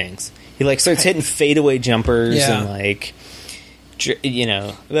Jason Kidd things. He like starts hitting fadeaway jumpers and like,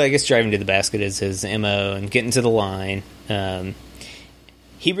 I guess driving to the basket is his MO, and getting to the line.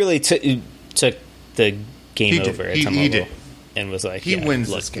 He really took the game over at some level and was like, wins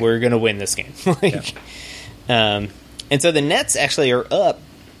this game. We're going to win this game. And so the Nets actually are up,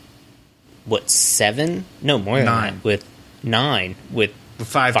 7? No, more than 9. that. With 9 with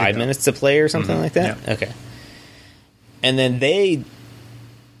 5 minutes to play or something like that? Yeah. Okay. And then they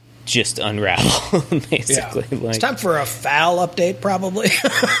just unravel, basically. Yeah. It's time for a foul update, probably.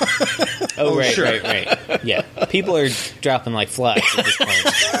 Right. Yeah. People are dropping like flies at this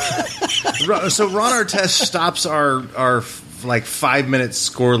point. So Ron Artest stops our 5-minute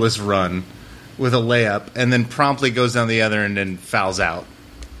scoreless run with a layup, and then promptly goes down the other end and fouls out.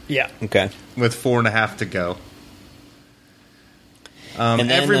 Yeah. Okay. With 4.5 to go. And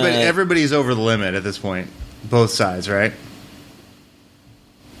then, everybody's over the limit at this point. Both sides, right?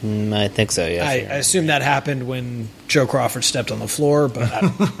 I think so, yeah. I assume that happened when Joe Crawford stepped on the floor, but I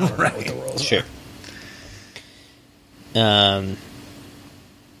don't know what the rules are.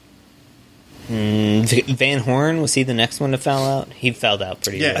 Van Horn, was he the next one to foul out? He fouled out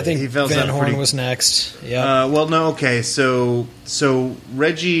pretty good. I think Van Horn was next. Yeah. So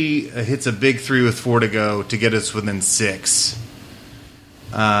Reggie hits a big 3 with 4 to go to get us within 6.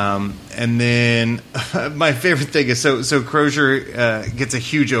 And then my favorite thing is so Crozier gets a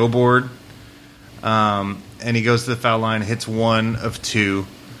huge O board, and he goes to the foul line, hits 1 of 2.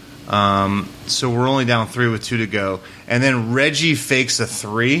 So we're only down 3 with 2 to go, and then Reggie fakes a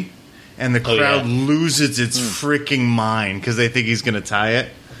 3, and the crowd loses its freaking mind because they think he's going to tie it,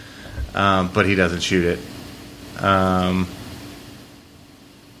 but he doesn't shoot it.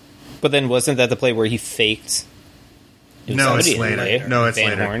 But then wasn't that the play where he faked? No, it's later. No, it's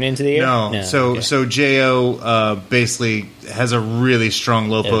Van later. Horn into the air? No. So J.O. Basically has a really strong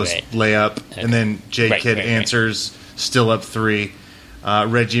low post layup, and then Kidd answers, still up 3.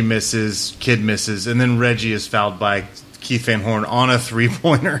 Reggie misses, Kidd misses, and then Reggie is fouled by Keith Van Horn on a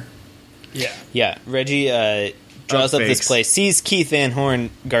 3-pointer. Yeah. Reggie draws up this play, sees Keith Van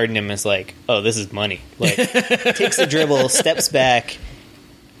Horn guarding him, is like, oh, this is money. Like, takes the dribble, steps back.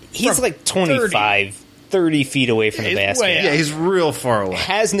 He's From like 25, 30 feet away from the basket. Yeah, he's real far away.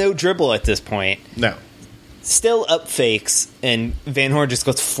 Has no dribble at this point. No. Still up fakes, and Van Horn just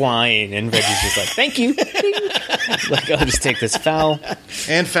goes flying, and Reggie's just like, thank you. Like, I'll just take this foul.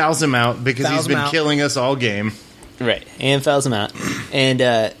 And fouls him out because he's been killing us all game. Right, and fouls him out.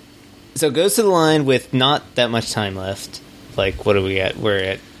 And so goes to the line with not that much time left. Like, what are we at? We're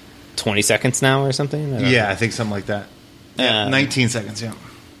at 20 seconds now or something? I think something like that. Yeah, 19 seconds, yeah.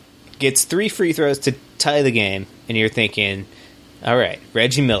 Gets 3 free throws to tie the game, and you're thinking, all right,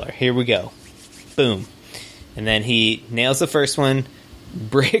 Reggie Miller, here we go. Boom. And then he nails the first one,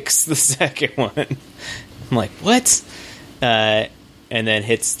 bricks the second one. I'm like, what? And then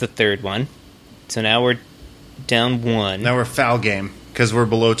hits the third one. So now we're down 1. Now we're foul game because we're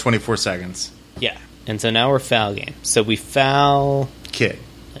below 24 seconds. Yeah. And so now we're foul game. So we foul... Kidd,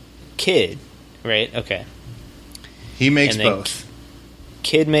 right? Okay. He makes both.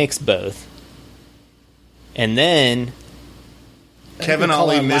 Kidd makes both. And then... Kevin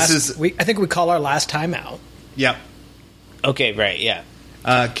Ollie misses... I think we call our last timeout. Yep. Okay, right, yeah.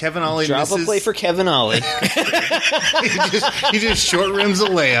 Kevin Ollie misses... Drop a play for Kevin Ollie. he just short rims a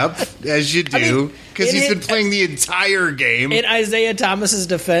layup, as you do, because he's been playing the entire game. In Isaiah Thomas's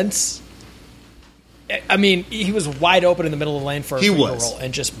defense, I mean, he was wide open in the middle of the lane for a free throw roll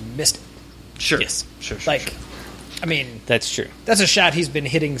and just missed it. Sure. Yes. Sure. I mean... That's true. That's a shot he's been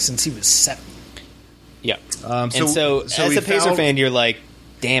hitting since he was 7. Yeah. So as a Pacer fan, you're like,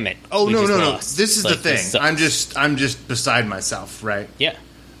 damn it. Oh, no. This is the thing. I'm just beside myself, right? Yeah.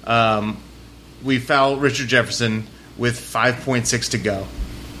 We foul Richard Jefferson with 5.6 to go.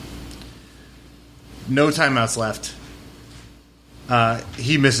 No timeouts left.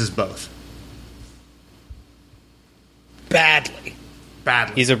 He misses both. Badly.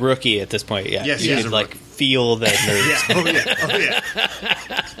 He's a rookie at this point, yeah. Yes, you he could, is like, feel that nerves. Oh,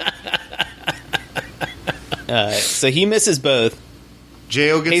 yeah. So he misses both.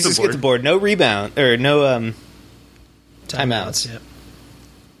 J.O. gets the board. No rebound, or no timeouts.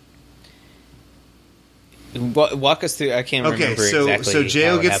 Yeah. Walk us through. I can't remember exactly. So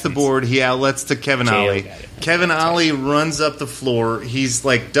J.O. gets the board. He outlets to Kevin Ollie. Kevin Ollie runs up the floor. He's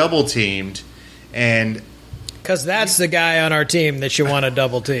like double teamed, and because that's the guy on our team that you want to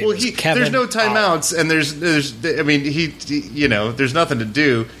double team. Well, there's no timeouts, and there's there's nothing to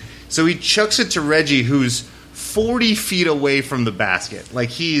do. So he chucks it to Reggie, who's 40 feet away from the basket. Like,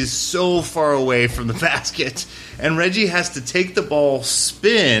 he is so far away from the basket. And Reggie has to take the ball,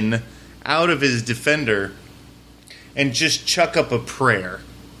 spin out of his defender, and just chuck up a prayer.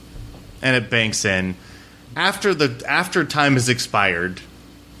 And it banks in. After time has expired,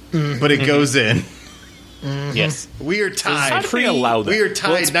 but it goes in. Mm-hmm. Yes. We are tied. We allow that. We are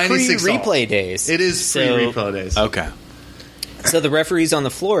tied 96 pre-replay days. It is pre-replay days. Okay. So the referees on the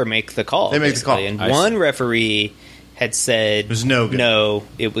floor make the call. They make the call. And one referee had said, it was no good. No,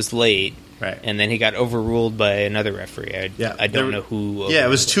 it was late. Right. And then he got overruled by another referee. I don't know who. Yeah, it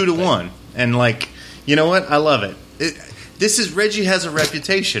was 2-1. And, like, you know what? I love it. Reggie has a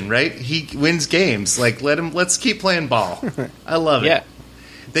reputation, right? He wins games. Like, let's keep playing ball. I love it. Yeah.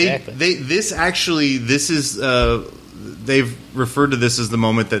 They've referred to this as the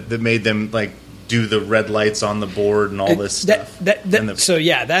moment that made them, like, do the red lights on the board and all this stuff. So,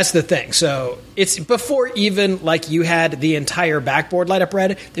 yeah, that's the thing. So it's before even, like, you had the entire backboard light up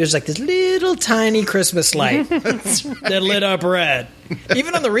red. There's, like, this little tiny Christmas light that lit up red.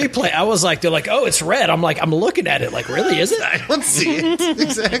 Even on the replay, I was like, they're like, oh, it's red. I'm like, I'm looking at it like, really, is it? I don't see it.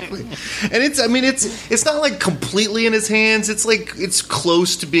 Exactly. And it's not like completely in his hands. It's like it's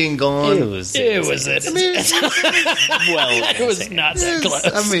close to being gone. It was it. I mean, Well, it was not that close.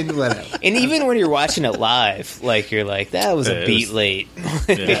 I mean, whatever. and even when you're watching it live, like you're like, that was a beat late.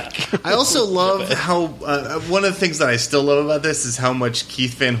 I also love how one of the things that I still love about this is how much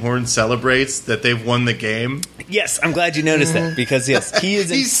Keith Van Horn celebrates that they've won the game. Yes, I'm glad you noticed that because yes, he is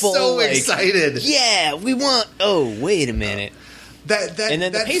in He's full, so like, excited. Yeah, we want. Oh, wait a minute. And then the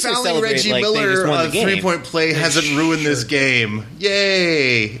that Pacers fouling celebrate Reggie like they Miller just won the game. 3-point play hasn't ruined this game.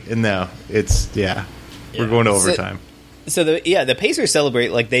 Yay! And no, we're going to overtime. So the Pacers celebrate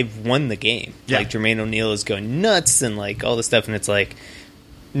like they've won the game. Yeah. Like Jermaine O'Neal is going nuts and like all this stuff, and it's like,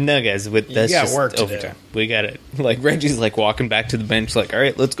 no guys, that's got just work to overtime. We got it. Like Reggie's like walking back to the bench, like, all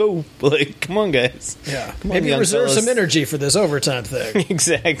right, let's go. Like, come on, guys. Yeah, Come on, maybe young reserve fellas. some energy for this overtime thing.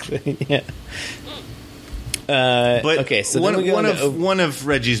 Exactly. Yeah. But okay, so one, then we go one into of one of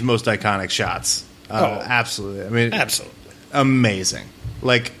Reggie's most iconic shots. Absolutely. I mean, Absolutely, amazing.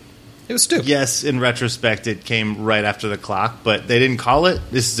 Like, it was stupid. yes, in retrospect, it came right after the clock, but they didn't call it.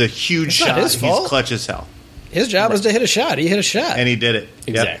 This is a huge It's shot. not his fault. He's clutch as hell, His job was to hit a shot. He hit a shot. and he did it. Yep.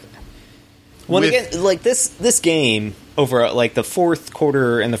 exactly. Well, With- again, like this game over like the fourth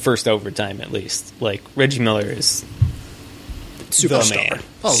quarter and the first overtime, at least, like Reggie Miller is Superstar. the man.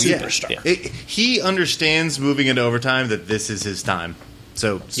 Oh, Superstar. yeah. He understands moving into overtime that this is his time.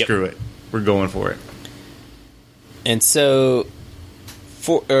 So screw it. We're going for it. And so,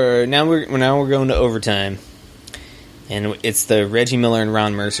 now we're going to overtime, and it's the Reggie Miller and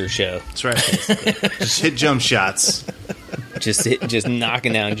Ron Mercer show. That's right. Just hit jump shots. just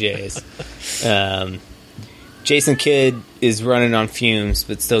knocking down Jays. Jason Kidd is running on fumes,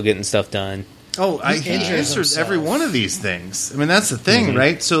 but still getting stuff done. Oh, he injures answers himself. every one of these things. I mean, that's the thing,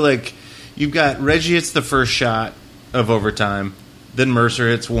 right? So, like, you've got Reggie hits the first shot of overtime, then Mercer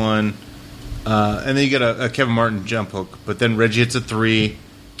hits one, and then you get a Kevin Martin jump hook. But then Reggie hits a three,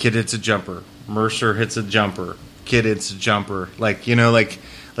 Kidd hits a jumper, Mercer hits a jumper, Kidd hits a jumper. Like, you know, like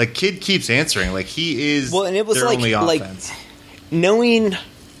Kidd keeps answering. Like, he is Well, and it was their like only offense. Knowing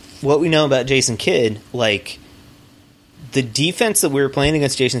what we know about Jason Kidd, like the defense that we were playing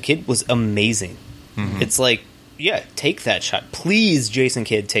against Jason Kidd was amazing. Mm-hmm. It's like, yeah, take that shot, please, Jason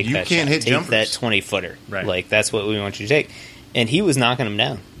Kidd, take You that can't shot, hit take jumpers. that 20-footer. Right. Like that's what we want you to take, and he was knocking them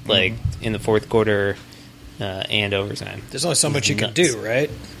down, like in the fourth quarter and overtime. There's only so much you can Nuts. do, right?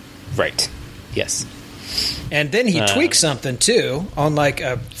 Right. Yes. And then he tweaked something too on like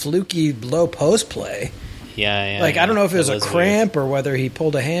a fluky low post play. Yeah. Like I don't know if it was a weird. cramp or whether he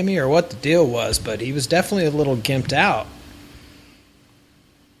pulled a hammy or what the deal was, but he was definitely a little gimped out.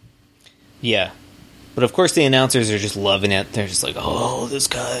 Yeah. But of course the announcers are just loving it. They're just like, oh, this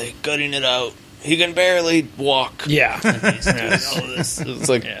guy gutting it out. He can barely walk. Yeah, He's doing all this. It's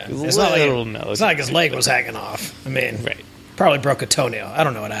like it's not like his leg was hanging off. I mean, Right. probably broke a toenail. I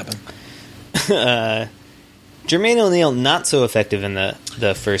don't know what happened. Jermaine O'Neal not so effective in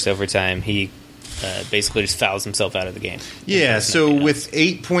the first overtime. He basically just fouls himself out of the game. Yeah, That's so nothing with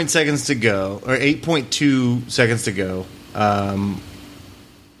 8.2 seconds to go,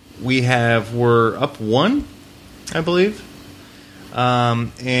 we're up one, I believe.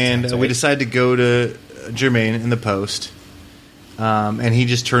 And we decide to go to Jermaine in the post. And he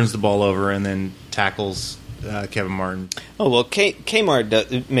just turns the ball over and then tackles Kevin Martin. Oh, well,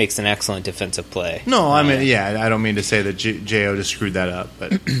 Kmart makes an excellent defensive play. No, I mean, I don't mean to say that J.O. just screwed that up,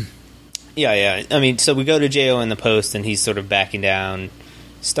 but Yeah. I mean, so we go to J.O. in the post, and he's sort of backing down,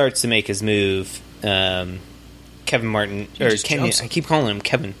 starts to make his move. Kevin Martin, or just Kenyon, jumps him. I keep calling him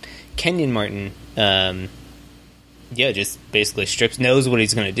Kevin. Kenyon Martin, just basically knows what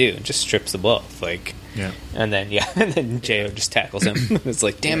he's going to do, and just strips the ball. Like, yeah. and then J.O. just tackles him. It's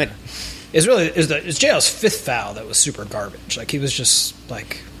like, damn it. It's JL's fifth foul that was super garbage. Like he was just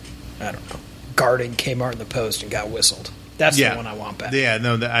like, I don't know, guarding Kmart in the post and got whistled. That's the one I want back. Yeah,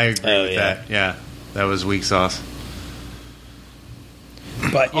 no, I agree with yeah. that. Yeah, that was weak sauce.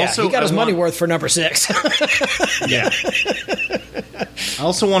 But yeah, Also, he got his I money want- worth for number 6. Yeah. I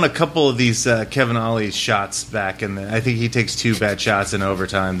also want a couple of these Kevin Ollie shots back in I think he takes 2 bad shots in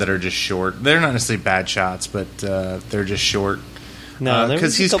overtime that are just short. They're not necessarily bad shots, but they're just short. No, there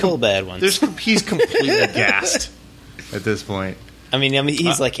was a couple of bad ones. He's completely gassed at this point. I mean,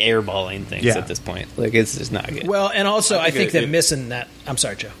 he's like airballing things Yeah. at this point. Like, it's just not good. Well, and also I think that it- missing that. I'm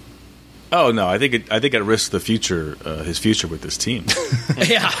sorry, Joe. Oh no, I think it risks the future, his future with this team.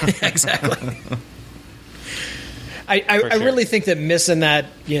 Yeah, exactly. I For sure. really think that missing that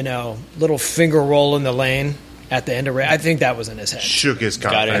little finger roll in the lane at the end of I think that was in his head. Shook his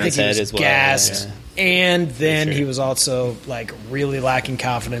Got it in confidence. I think his he head was as well. gassed, Yeah. and then For sure. he was also like really lacking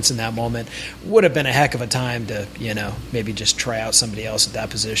confidence in that moment. Would have been a heck of a time to maybe just try out somebody else at that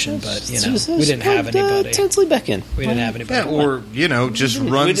position, but we didn't have anybody. Tinsley Beckon. We didn't have anybody. Yeah, or just We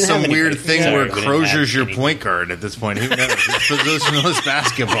run didn't have some anybody. weird thing Sorry, where we didn't Crozier's have your anybody. point guard at this point. Who knows? It's positionless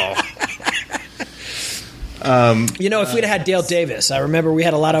basketball. If we'd had Dale Davis, I remember we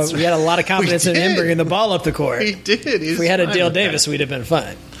had a lot of confidence in him did. bringing the ball up the court. He did. If we had a Dale Davis, we'd have been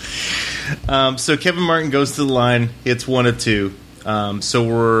fine. So Kevin Martin goes to the line. It's 1 of 2.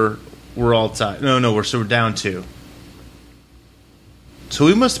 So we're all tied. No. We're down 2. So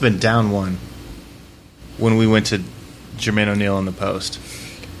we must have been down 1 when we went to Jermaine O'Neal in the post.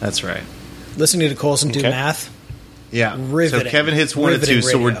 That's right. Listening to Colson do Okay. math. Yeah. Riveting. So Kevin hits 1 of 2. Riveting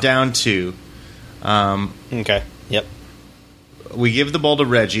So we're radio. down 2. Okay. Yep. We give the ball to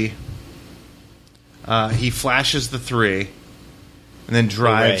Reggie. He flashes the 3, and then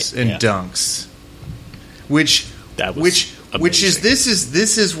drives and dunks. Which That was is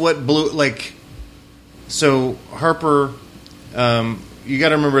this is what blew like. So Harper, you got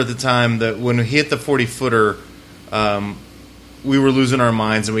to remember at the time that when he hit the 40-footer, we were losing our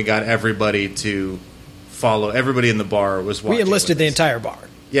minds, and we got everybody to follow. Everybody in the bar was watching. We enlisted with the us. entire bar.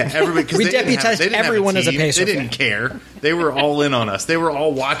 Yeah, everybody. 'cause We they didn't have- deputized they didn't have everyone as a team. Pacer They didn't fan. care. They were all in on us. They were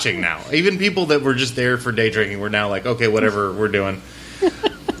all watching now. Even people that were just there for day drinking were now like, okay, whatever we're doing.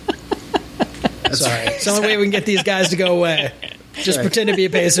 Sorry. It's the only way we can get these guys to go away. Just pretend to be a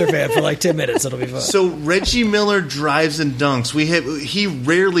Pacer fan for like 10 minutes. It'll be fun. So Reggie Miller drives and dunks. He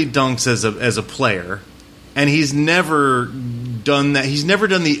rarely dunks as a player, and he's never done that. He's never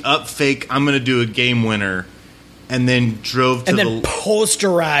done the up fake. I'm going to do a game winner, and then drove to and then the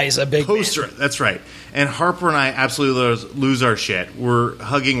posterize a big poster. That's right. And Harper and I absolutely lose our shit. We're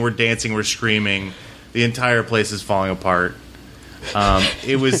hugging, we're dancing, we're screaming. The entire place is falling apart.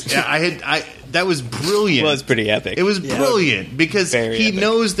 It was that was brilliant. It was pretty epic. It was brilliant because Very he epic.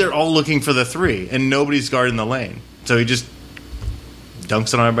 knows they're all looking for the 3 and nobody's guarding the lane. So he just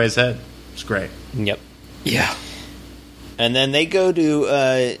dunks it on everybody's head. It's great. Yep. Yeah. And then they go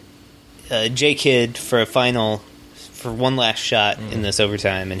to J Kidd for one last shot in this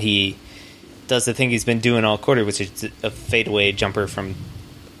overtime, and he does the thing he's been doing all quarter, which is a fadeaway jumper from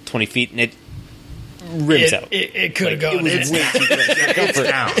 20 feet, and it rims out. It could have gone It was in. way too close for It's comfort.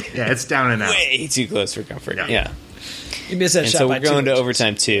 down. Yeah, it's down and out. Way too close for comfort. Yeah. You missed that And shot so by we're going 2 to inches.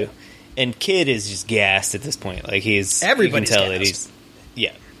 overtime too, and Kidd is just gassed at this point. Like Everybody's you can tell gassed. that he's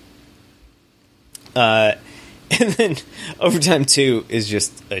and then overtime 2 is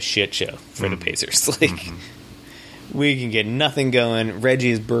just a shit show for the Pacers. Like we can get nothing going.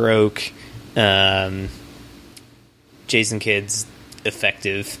 Reggie's broke. Jason Kidd's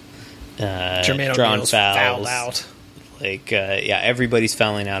effective. Jermaine drawing O'Neal's fouls. fouled out. Like everybody's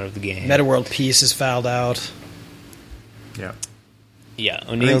fouling out of the game. Meta World Peace is fouled out. Yeah. Yeah,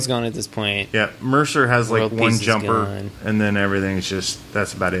 O'Neal's gone at this point. Yeah, Mercer has like World one Peace is jumper, gone. and then everything's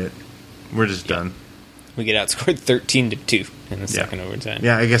that's about it. We're just done. We get outscored 13-2 in the second overtime.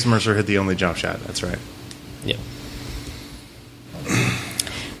 Yeah, I guess Mercer hit the only jump shot. That's right. Yeah.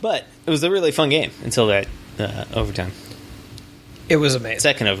 But it was a really fun game until that overtime. It was amazing.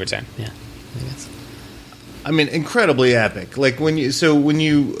 Second overtime. Yeah. I guess. I mean, incredibly epic. Like when you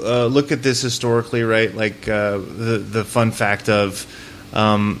look at this historically, right? Like the fun fact of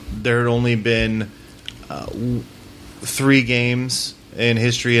there had only been 3 games in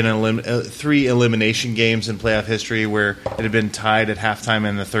history and 3 elimination games in playoff history where it had been tied at halftime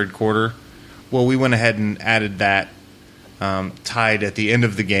in the third quarter. Well, we went ahead and added that tied at the end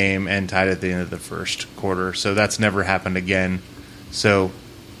of the game and tied at the end of the first quarter. So that's never happened again. So,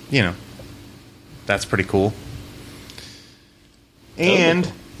 that's pretty cool. And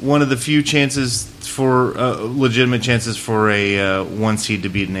one of the few chances for legitimate chances for a 1 seed to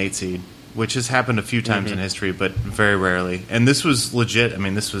beat an 8 seed, which has happened a few times in history, but very rarely. And this was legit.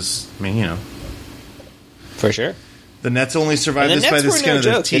 For sure. The Nets only survived And the this by Nets the were skin no of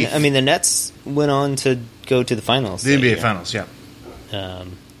their joke. teeth. The Nets went on to go to the finals. The that NBA year. Finals, yeah.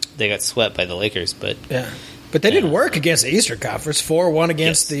 They got swept by the Lakers, but Yeah. But they didn't work against the Eastern Conference. 4-1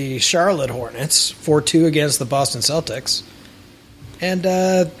 against the Charlotte Hornets. 4-2 against the Boston Celtics. And,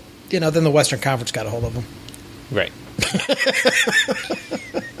 then the Western Conference got a hold of them. right.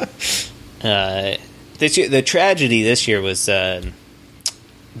 This year, the tragedy this year was the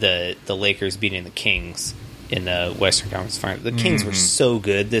Lakers beating the Kings in the Western Conference Finals. The Kings were so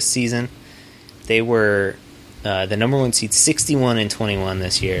good this season. They were the number 1 seed, 61-21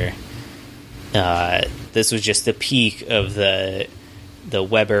 this year. This was just the peak of the the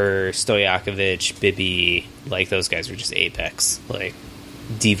Weber, Stojakovic, Bibby, like those guys were just apex. Like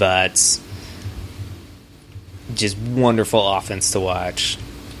Divac, just wonderful offense to watch.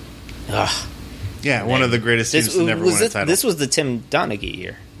 Ugh. Yeah, one of the greatest teams to never win a title. This was the Tim Donaghy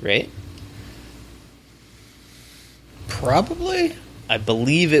year, right? Probably. I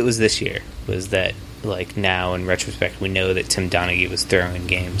believe it was this year. Was that, like, now in retrospect, we know that Tim Donaghy was throwing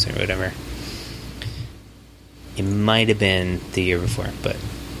games or whatever. It might have been the year before, but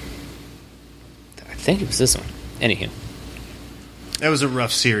I think it was this one. Anywho. That was a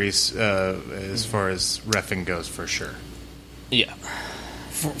rough series as far as reffing goes, for sure. Yeah.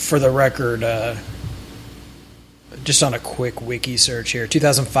 For the record, just on a quick wiki search here,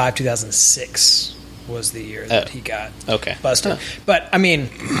 2005, 2006 was the year that he got busted. But, I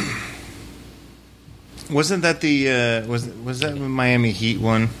mean... Wasn't that the... was that the Miami Heat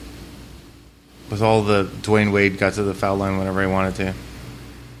one? With all the... Dwayne Wade got to the foul line whenever he wanted to.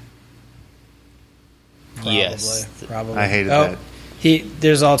 Yes. Probably. I hated that.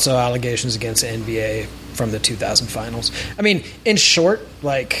 There's also allegations against the NBA from the 2000 finals. I mean, in short,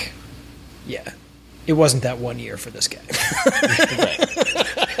 like, yeah, it wasn't that 1 year for this guy. Right.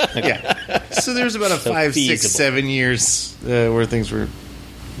 Okay. Yeah. So there's about a So 5, 6, feasible. 7 years where things were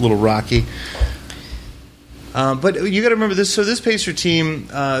a little rocky. But you got to remember this. So this Pacer team,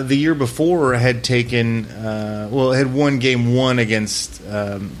 the year before, had taken, had won Game 1 against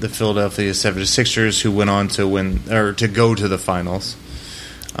the Philadelphia 76ers, who went on to win or to go to the finals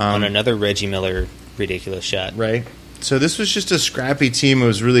On another Reggie Miller ridiculous shot. Right. So this was just a scrappy team. It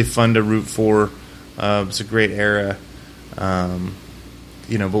was really fun to root for. It was a great era, but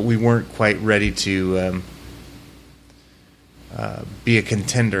we weren't quite ready to be a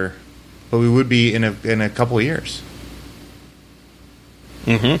contender. But we would be in a couple of years.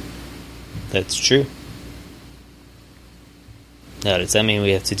 Mm-hmm. That's true. Now, does that mean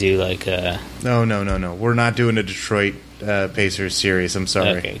we have to do like a... No. We're not doing a Detroit Pacers series. I'm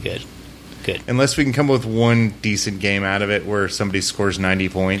sorry. Okay, good. Unless we can come up with one decent game out of it where somebody scores 90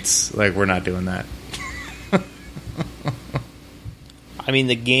 points. Like, we're not doing that. I mean,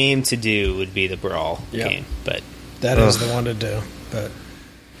 the game to do would be the Brawl game, but... That is the one to do. But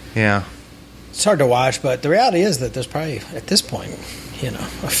yeah. it's hard to watch, but the reality is that there's probably, at this point, a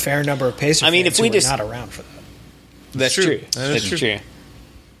fair number of Pacers fans if we who just... are not around for that. That's true. That's true.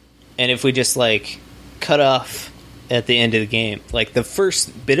 And if we just, like, cut off at the end of the game, like, the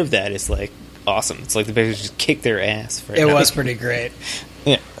first bit of that is, like, awesome. It's like the Pacers just kicked their ass. It was pretty great.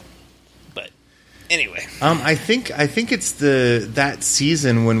 Yeah. But, anyway. I think it's that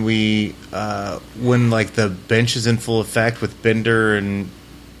season when when the bench is in full effect with Bender and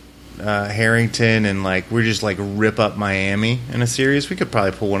Harrington and, like, we're just, like, rip up Miami in a series. We could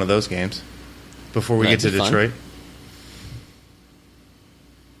probably pull one of those games before we get to Detroit.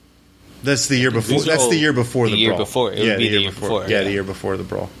 That's the year before. That's the year before the Brawl. Before. It would be the year before. Yeah, the year before the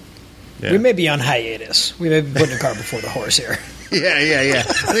Brawl. Yeah. We may be on hiatus. We may be putting the cart before the horse here. Yeah.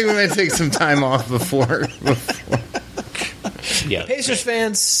 I think we might take some time off before. Yeah. Pacers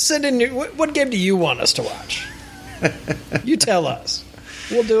fans, send in what game do you want us to watch? You tell us.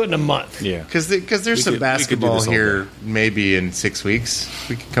 We'll do it in a month. Yeah. Because there's some basketball here maybe in 6 weeks.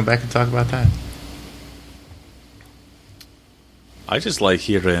 We can come back and talk about that. I just like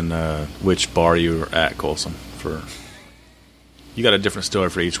hearing which bar you were at, Colson. You got a different story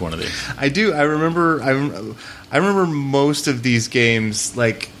for each one of these. I do. I remember most of these games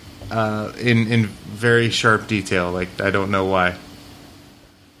like in very sharp detail. Like, I don't know why.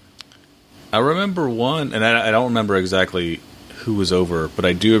 I remember one, and I don't remember exactly who was over, but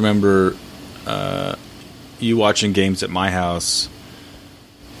I do remember you watching games at my house.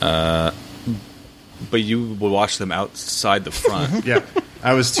 But you would watch them outside the front. Yeah.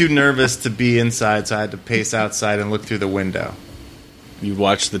 I was too nervous to be inside, so I had to pace outside and look through the window. You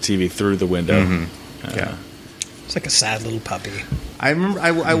watched the TV through the window. Mm-hmm. Yeah. It's like a sad little puppy. I remember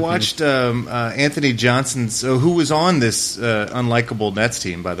I watched Anthony Johnson's, who was on this unlikable Nets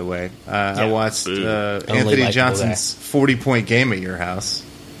team, by the way. I watched Anthony Johnson's 40-point game at your house.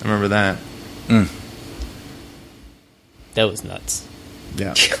 I remember that. That was nuts.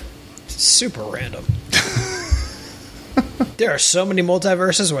 Yeah. Super random. There are so many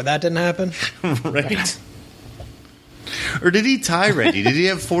multiverses where that didn't happen. Right. Or did he tie Reggie? Did he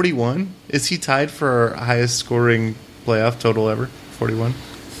have 41? Is he tied for our highest scoring playoff total ever? 41?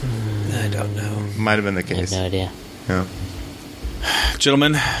 I don't know. Might have been the I have case. no idea. Yeah.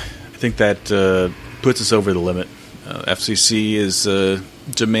 Gentlemen, I think that puts us over the limit. FCC is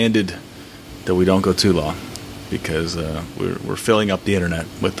demanded that we don't go too long because we're filling up the internet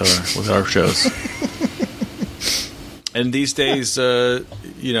with our shows. And these days, you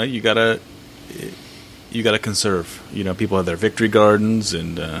gotta conserve. People have their victory gardens,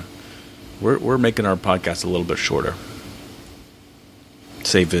 and we're making our podcast a little bit shorter,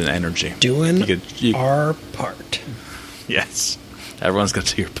 saving energy, doing our part. Yes, everyone's got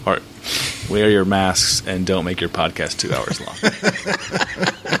to do your part. Wear your masks and don't make your podcast 2 hours long.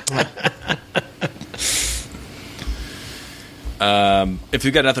 If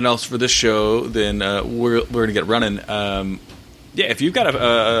you've got nothing else for this show, then we're going to get running. If you've got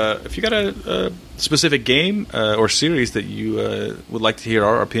a specific game or series that you would like to hear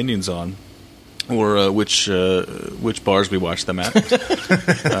our opinions on, or which bars we watch them at,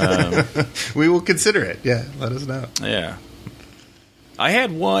 we will consider it. Yeah, let us know. Yeah, I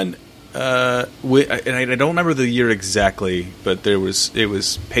had one, and I don't remember the year exactly, but it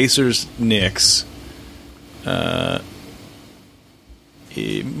was Pacers Knicks.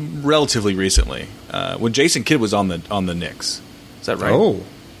 Relatively recently, when Jason Kidd was on the Knicks. Is that right? Oh,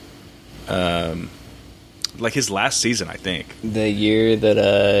 like his last season, I think. The year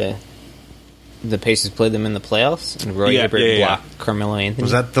that the Pacers played them in the playoffs, and Roy Hibbert blocked Carmelo Anthony.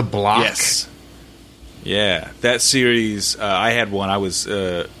 Was that the block? Yes. Yeah, that series. I had one. I was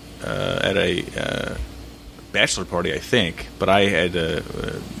at a bachelor party, I think, but I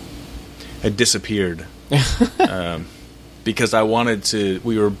had disappeared because I wanted to.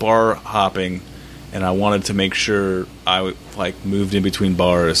 We were bar hopping, and I wanted to make sure I moved in between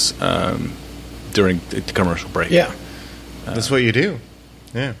bars during the commercial break. Yeah, that's what you do.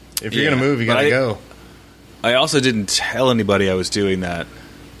 Yeah, if you're gonna move, you gotta go. I also didn't tell anybody I was doing that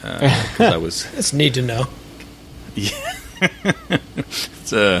because I was. It's neat to know. Yeah,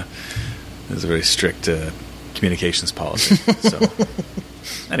 it's a very strict communications policy. So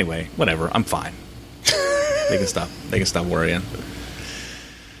anyway, whatever. I'm fine. They can stop. They can stop worrying.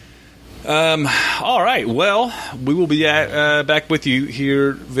 All right. Well, we will be back with you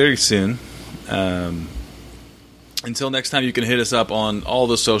here very soon. Until next time, you can hit us up on all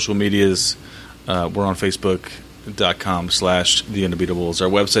the social medias. We're on Facebook.com/The Undebeatables. Our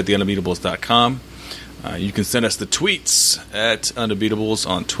website, TheUndebeatables.com. You can send us the tweets at Undebeatables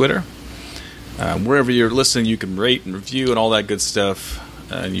on Twitter. Wherever you're listening, you can rate and review and all that good stuff.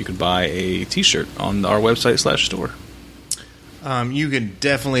 And you can buy a T-shirt on our website/store. You can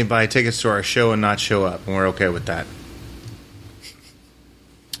definitely buy tickets to our show and not show up, and we're okay with that.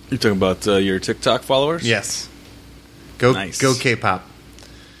 You're talking about your TikTok followers? Yes. Go K-pop.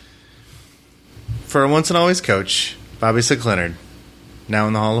 For our once and always coach, Bobby Sick-Leonard, now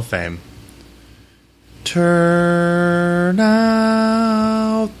in the Hall of Fame. Turn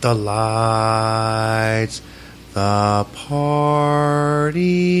out the lights. The party's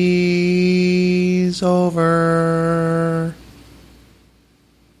over.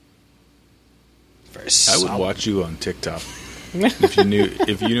 I would watch you on TikTok if you knew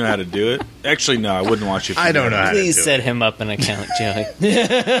how to do it. Actually, no, I wouldn't watch you. I don't know how to do it. Please set him up an account, Joey.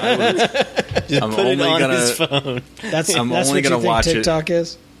 I'm put it on his phone. I'm That's only what you gonna think watch TikTok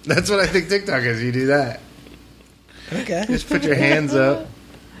is? That's what I think TikTok is. You do that. Okay. Just put your hands up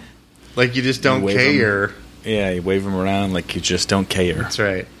like you just don't care. Yeah, you wave them around like you just don't care. That's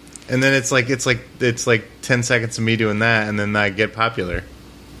right. And then it's like 10 seconds of me doing that, and then I get popular,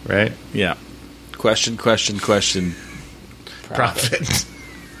 right? Yeah. Question. Profit.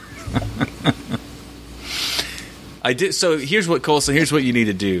 I did. So here's what Colson. Here's what you need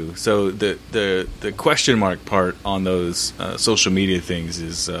to do. So the question mark part on those social media things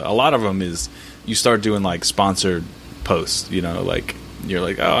is a lot of them is you start doing like sponsored posts. Like you're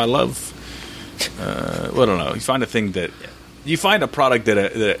like, oh, I love. I don't know. You find a thing that you find a product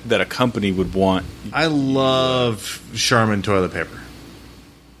that a company would want. I love Charmin toilet paper.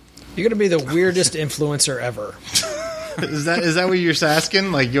 You're gonna be the weirdest influencer ever. Is that what you're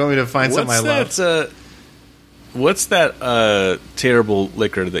asking? Like, you want me to find something I love? What's that terrible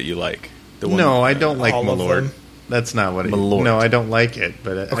liquor that you like? No, I don't like Malort. That's not what it is. No, I don't like it.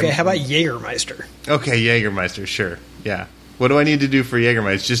 But okay, how about Jägermeister? Okay, Jägermeister, sure. Yeah. What do I need to do for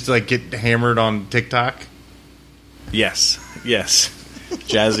Jägermeister? Just to, get hammered on TikTok? Yes.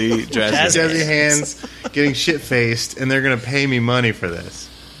 Jazzy hands, getting shit-faced, and they're going to pay me money for this.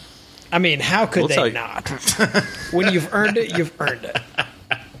 I mean, how could they not? When you've earned it, you've earned it.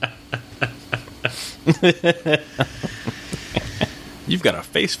 You've got a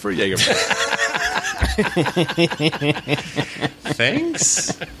face for Jägermeister.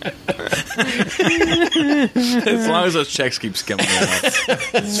 Thanks. As long as those checks keeps coming out,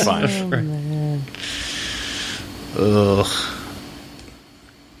 it's fine. Ugh.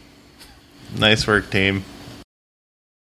 Nice work, team.